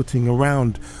pussyfooting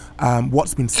around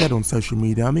what's been said on social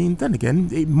media. I mean, then again,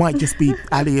 it might just be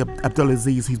Ali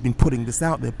Abdulaziz who's been putting this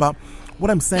out there. But what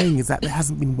I'm saying is that there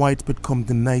hasn't been widespread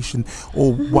condemnation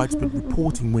or widespread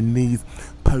reporting when these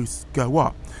posts go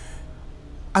up.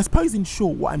 I suppose, in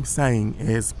short, what I'm saying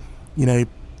is,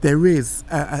 there is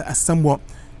a somewhat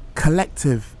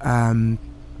collective,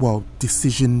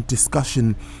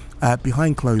 discussion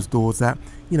behind closed doors that,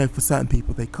 for certain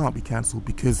people they can't be cancelled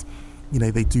because,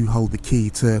 they do hold the key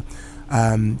to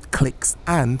clicks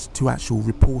and to actual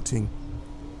reporting.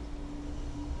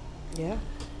 Yeah.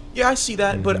 Yeah, I see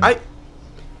that, but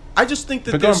I just think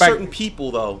that there's certain people,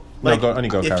 though. Like,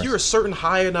 if you're a certain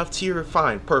high enough tier,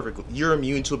 fine, perfect. You're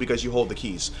immune to it because you hold the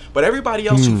keys. But everybody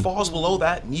else who falls below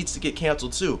that needs to get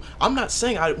canceled too. I'm not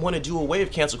saying I want to do away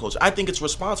with cancel culture. I think it's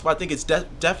responsible. I think it's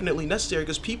definitely necessary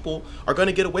because people are going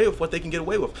to get away with what they can get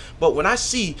away with. But when I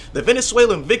see the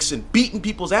Venezuelan vixen beating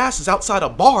people's asses outside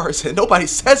of bars and nobody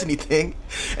says anything,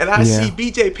 and I see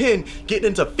BJ Penn getting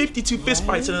into 52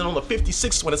 fistfights and then on the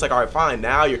 56th one, it's like, all right, fine,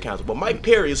 now you're canceled. But Mike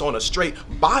Perry is on a straight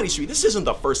body street. This isn't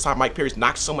the first time Mike Perry's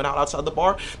knocked someone out outside the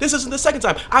bar. This isn't the second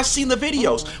time. I've seen the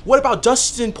videos. What about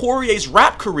Dustin Poirier's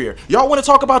rap career? Y'all want to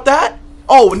talk about that?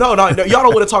 Oh, no, y'all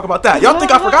don't want to talk about that. Y'all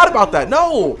think I forgot about that?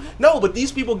 No, but these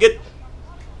people get...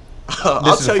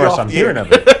 I'll tell you off the air.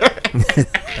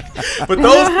 But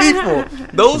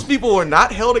those people are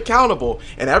not held accountable,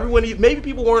 and everyone, maybe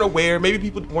people weren't aware, maybe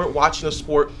people weren't watching the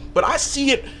sport, but I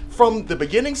see it from the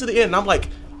beginning to the end, and I'm like,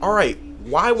 all right,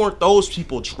 why weren't those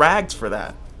people dragged for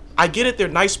that? I get it, they're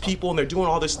nice people and they're doing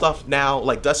all this stuff now.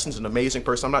 Like, Dustin's an amazing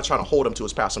person. I'm not trying to hold him to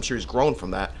his past. I'm sure he's grown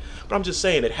from that. But I'm just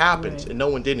saying it happened and no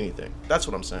one did anything. That's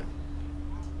what I'm saying.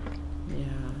 Yeah.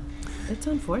 It's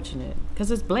unfortunate because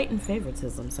it's blatant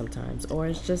favoritism sometimes, or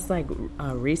it's just like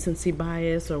recency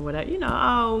bias or whatever.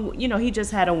 He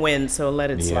just had a win, so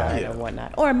let it slide or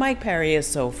whatnot. Or Mike Perry is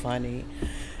so funny.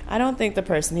 I don't think the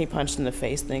person he punched in the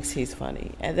face thinks he's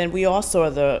funny. And then we all saw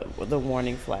the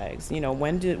warning flags.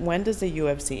 When does the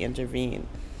UFC intervene?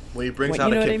 When he brings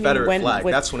out a Confederate flag,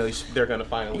 that's when they're going to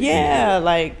finally. Yeah,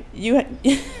 like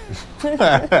it's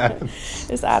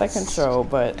out of control.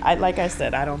 But like I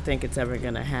said, I don't think it's ever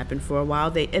going to happen for a while.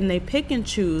 They pick and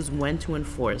choose when to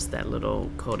enforce that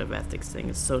little code of ethics thing.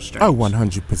 It's so strange. Oh,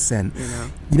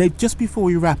 100%. Just before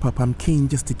we wrap up, I'm keen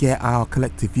just to get our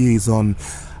collective views on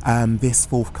this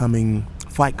forthcoming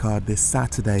fight card this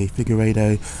Saturday,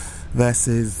 Figueiredo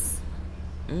versus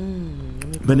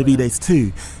Benavidez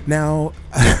 2. Now,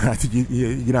 I had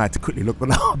to quickly look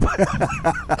that up.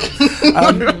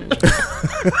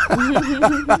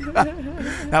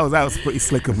 That was pretty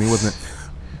slick of me, wasn't it?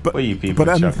 But you people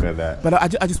chuckle at that. But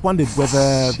I just wondered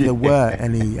whether there were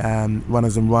any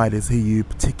runners and riders who you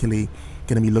particularly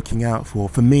going to be looking out for.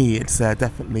 For me, it's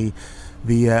definitely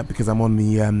because I'm on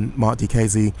the Mark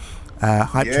Diakiese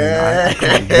hype train. I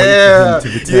can't wait for him to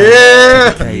return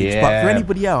to the cage. Yeah. But for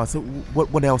anybody else,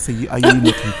 what else are you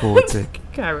looking forward to?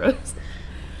 Kairos.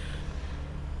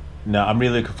 No, I'm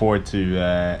really looking forward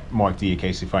to Mark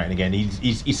Diakiese fighting again.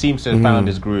 He seems to have found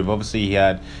his groove. Obviously, he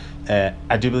had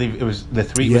I do believe it was the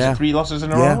three. Was it 3 losses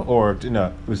in a row, or no?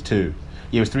 It was 2.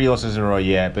 He was 3 losses in a row,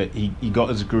 yeah, but he got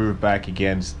his groove back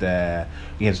against Joe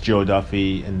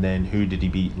Duffy, and then who did he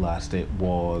beat last? It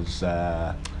was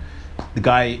the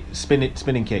guy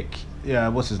spinning kick. Yeah,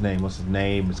 what's his name?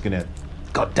 It's gonna.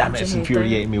 God damn it! It's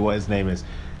infuriating me. What his name is?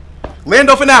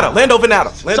 Lando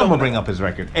Venata. Someone bring up his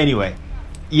record. Anyway,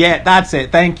 yeah, that's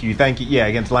it. Thank you. Yeah,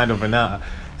 against Lando Venata,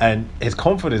 and his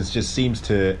confidence just seems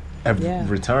to have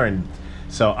returned.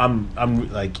 So I'm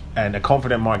like, and a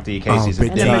confident Mark Diakiese is a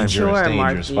big time.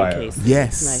 dangerous fighter.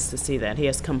 Yes. It's nice to see that. He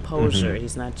has composure.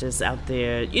 He's not just out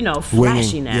there, flashy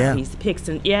Winging, now. yeah. He picks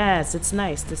and yes, it's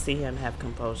nice to see him have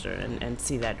composure and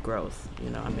see that growth.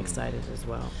 I'm excited as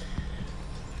well.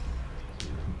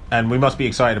 And we must be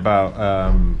excited about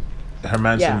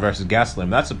Hermansson versus Gastelum.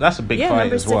 That's a big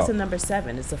fight as well. Number 6 and number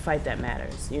 7 is a fight that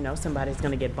matters. Somebody's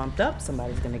going to get bumped up,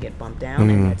 somebody's going to get bumped down,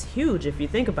 and that's huge if you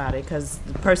think about it, because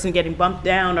the person getting bumped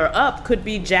down or up could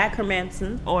be Jack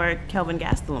Hermansson or Kelvin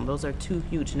Gastelum. Those are 2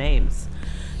 huge names.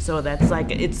 So that's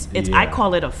like it's. I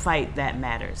call it a fight that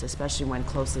matters, especially when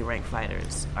closely ranked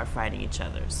fighters are fighting each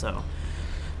other. So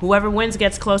whoever wins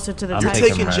gets closer to the title. You're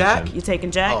taking Jack? You taking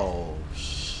Jack? Oh,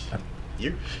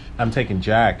 I'm taking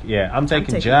Jack. Yeah, I'm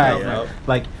taking Jack. Kelvin.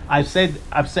 Like I've said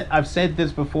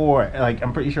this before. Like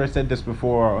I'm pretty sure I said this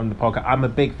before on the podcast. I'm a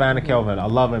big fan of Kelvin. I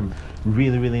love him.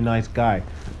 Really, really nice guy.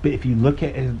 But if you look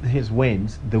at his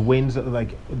wins, the wins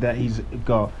that he's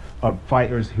got are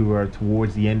fighters who are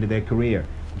towards the end of their career.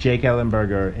 Jake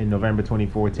Ellenberger in November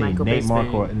 2014. Michael Nate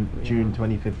Bisping. Marquardt in June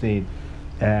 2015.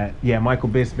 Michael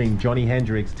Bisping, Johnny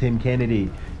Hendricks, Tim Kennedy.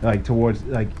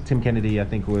 Tim Kennedy, I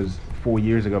think was 4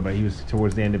 years ago, but he was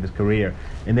towards the end of his career.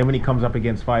 And then when he comes up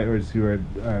against fighters who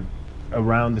are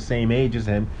around the same age as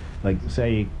him, like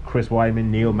say Chris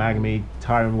Weidman, Neil Magny,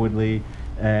 Tyron Woodley,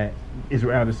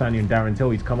 Israel Adesanya, and Darren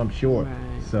Till, he's come up short.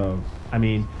 Right. So I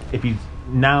mean, if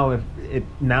now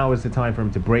is the time for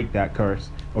him to break that curse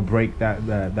or break that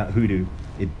hoodoo.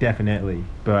 It definitely,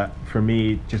 but for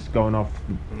me, just going off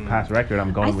the past record,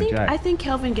 I'm going with Jack. I think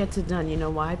Kelvin gets it done. You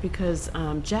know why? Because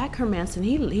Jack Hermansson,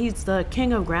 he's the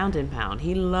king of ground and pound.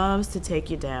 He loves to take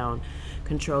you down,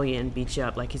 control you, and beat you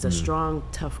up. Like, he's a strong,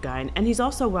 tough guy, and he's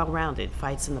also well-rounded.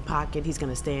 Fights in the pocket. He's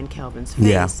going to stay in Kelvin's face.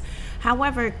 Yeah.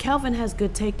 However, Kelvin has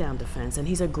good takedown defense, and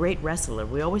he's a great wrestler.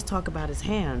 We always talk about his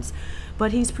hands,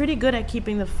 but he's pretty good at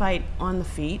keeping the fight on the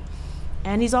feet.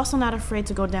 And he's also not afraid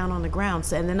to go down on the ground.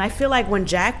 So, and then I feel like when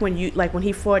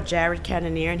he fought Jared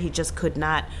Cannonier and he just could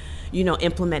not,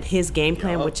 implement his game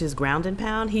plan, which is ground and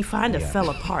pound, he kind of fell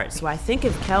apart. So I think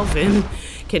if Kelvin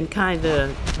can kind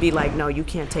of be like, no, you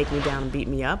can't take me down and beat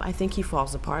me up, I think he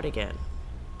falls apart again.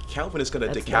 Kelvin is going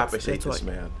to decapitate that's this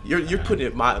man. You're putting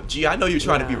it I know you're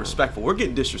trying to be respectful. We're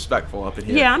getting disrespectful up in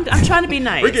here. Yeah, I'm trying to be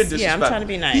nice. We're getting disrespectful. Yeah, I'm trying to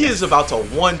be nice. He is about to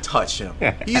one-touch him.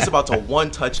 He's about to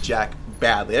one-touch Jack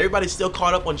badly. Everybody's still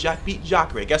caught up on Jack beat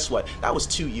Jacare. Guess what? That was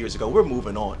 2 years ago. We're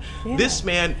moving on. Yeah. This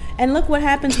man. And look what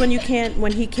happens when he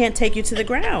can't take you to the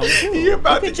ground. You're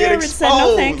about to get exposed. Said,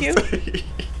 no, thank you.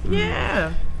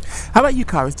 Yeah. How about you,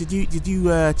 Kairos? Did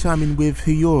you chime in with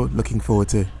who you're looking forward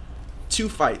to? 2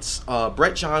 fights.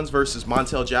 Brett Johns versus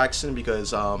Montel Jackson,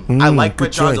 because I like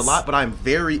Brett Johns a lot, but I'm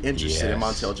very interested in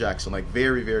Montel Jackson. Like,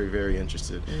 very, very, very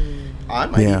interested. I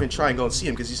might even try and go and see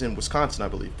him because he's in Wisconsin, I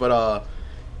believe. But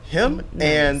him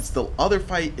and the other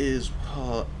fight is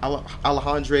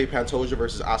Alejandro Pantoja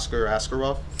versus Oscar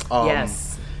Askarov.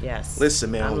 Yes.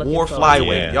 Listen, man, war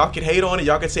flyweight. Y'all can hate on it.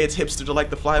 Y'all can say it's hipster to like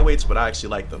the flyweights, but I actually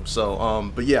like them.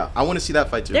 So, but yeah, I want to see that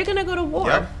fight too. They're gonna go to war.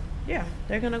 Yep. Yeah,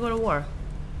 they're gonna go to war.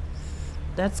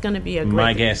 That's gonna be a great.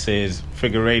 My guess is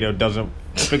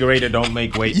Figueiredo don't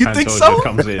make weight. You Pantoja think so?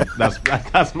 comes in.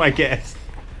 That's my guess.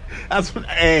 That's what.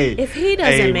 Hey, if he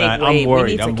doesn't make weight, I'm worried.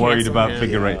 we need to I'm worried cancel about him.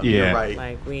 Figueiredo. You're Yeah, right.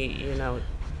 Like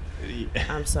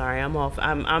I'm sorry. I'm off.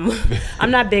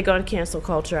 I'm not big on cancel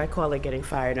culture. I call it getting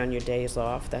fired on your days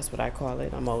off. That's what I call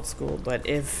it. I'm old school. But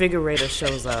if Figueiredo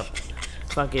shows up,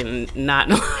 fucking not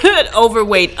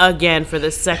overweight again for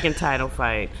the second title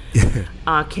fight,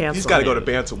 cancel. He's got to him. go to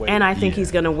bantamweight. And I think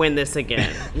he's gonna win this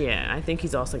again. Yeah, I think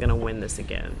he's also gonna win this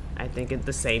again. I think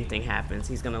the same thing happens.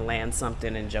 He's gonna land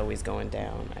something, and Joey's going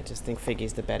down. I just think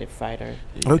Figgy's the better fighter.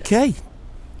 Okay.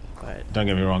 But don't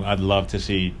get me wrong. I'd love to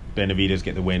see Benavidez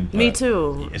get the win. Me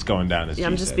too. It's going down. As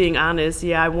I'm just being honest.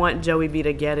 Yeah, I want Joey B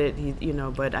to get it.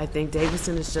 But I think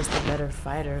Davison is just a better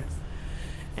fighter,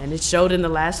 and it showed in the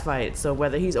last fight. So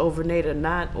whether he's over Nate or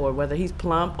not, or whether he's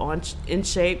plump in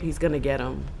shape, he's gonna get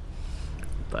him.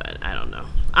 But I don't know.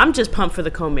 I'm just pumped for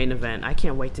the co-main event. I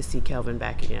can't wait to see Kelvin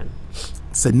back again.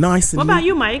 So nice and What about neat.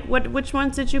 you, Mike? Which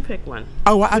ones did you pick one?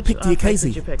 Oh, I Which, picked fight Diakiese.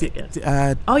 did you pick again? The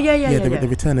Yeah.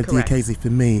 return of Correct. Diakiese for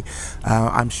me.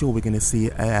 I'm sure we're going to see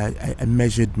a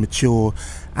measured, mature,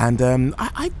 and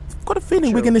I've got a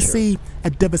feeling we're going to see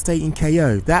a devastating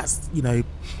KO. That's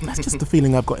just the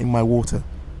feeling I've got in my water.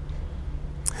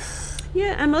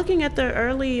 Yeah, I'm looking at the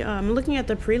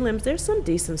prelims. There's some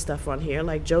decent stuff on here.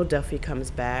 Like Joe Duffy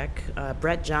comes back.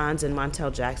 Brett Johns and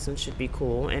Montel Jackson should be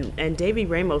cool. And Davey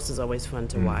Ramos is always fun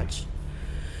to watch.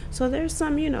 So there's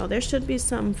some, there should be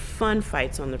some fun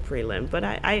fights on the prelim. But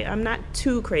I'm not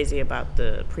too crazy about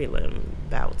the prelim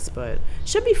bouts, but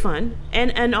should be fun.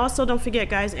 And also don't forget,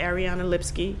 guys, Ariana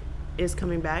Lipski is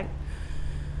coming back.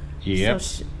 Yep.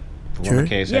 So Former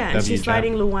KSFW and she's champ.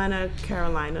 fighting Luana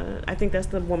Carolina. I think that's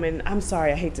the woman. I'm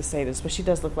sorry, I hate to say this, but she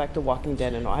does look like The Walking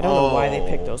Dead and all. I don't know why they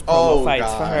picked those promo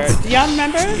fights for her. Do y'all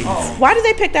remember? Why did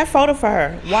they pick that photo for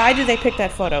her? Why did they pick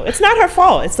that photo? It's not her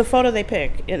fault. It's the photo they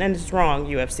pick, and it's wrong.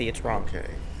 UFC, it's wrong. Okay.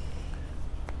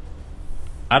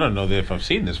 I don't know if I've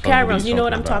seen this photo. Kairos, you know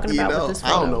what I'm talking about with this I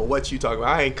photo? don't know what you talking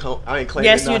about. I ain't claiming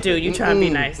Yes, you nothing. do. You try to be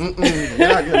nice. You're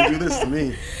not gonna do this to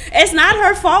me. It's not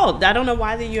her fault. I don't know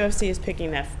why the UFC is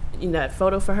picking that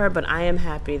photo for her, but I am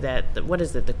happy that what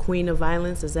is it? The Queen of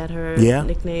Violence, is that her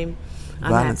nickname? I'm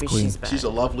Violence happy Queen. she's back. She's a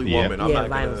lovely Yeah. woman. Yeah,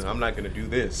 I'm not gonna do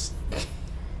this.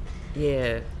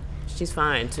 Yeah, she's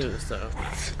fine too. So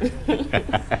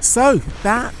So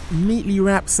that neatly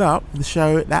wraps up the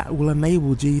show that will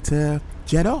enable G to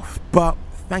jet off. But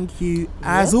thank you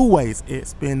as always.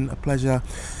 It's been a pleasure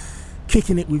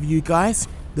kicking it with you guys,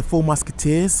 the Four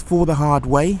Musketeers, for the hard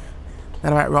way.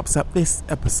 That about wraps up this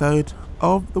episode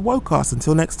of the Wocast.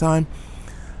 Until next time,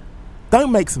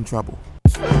 don't make some trouble.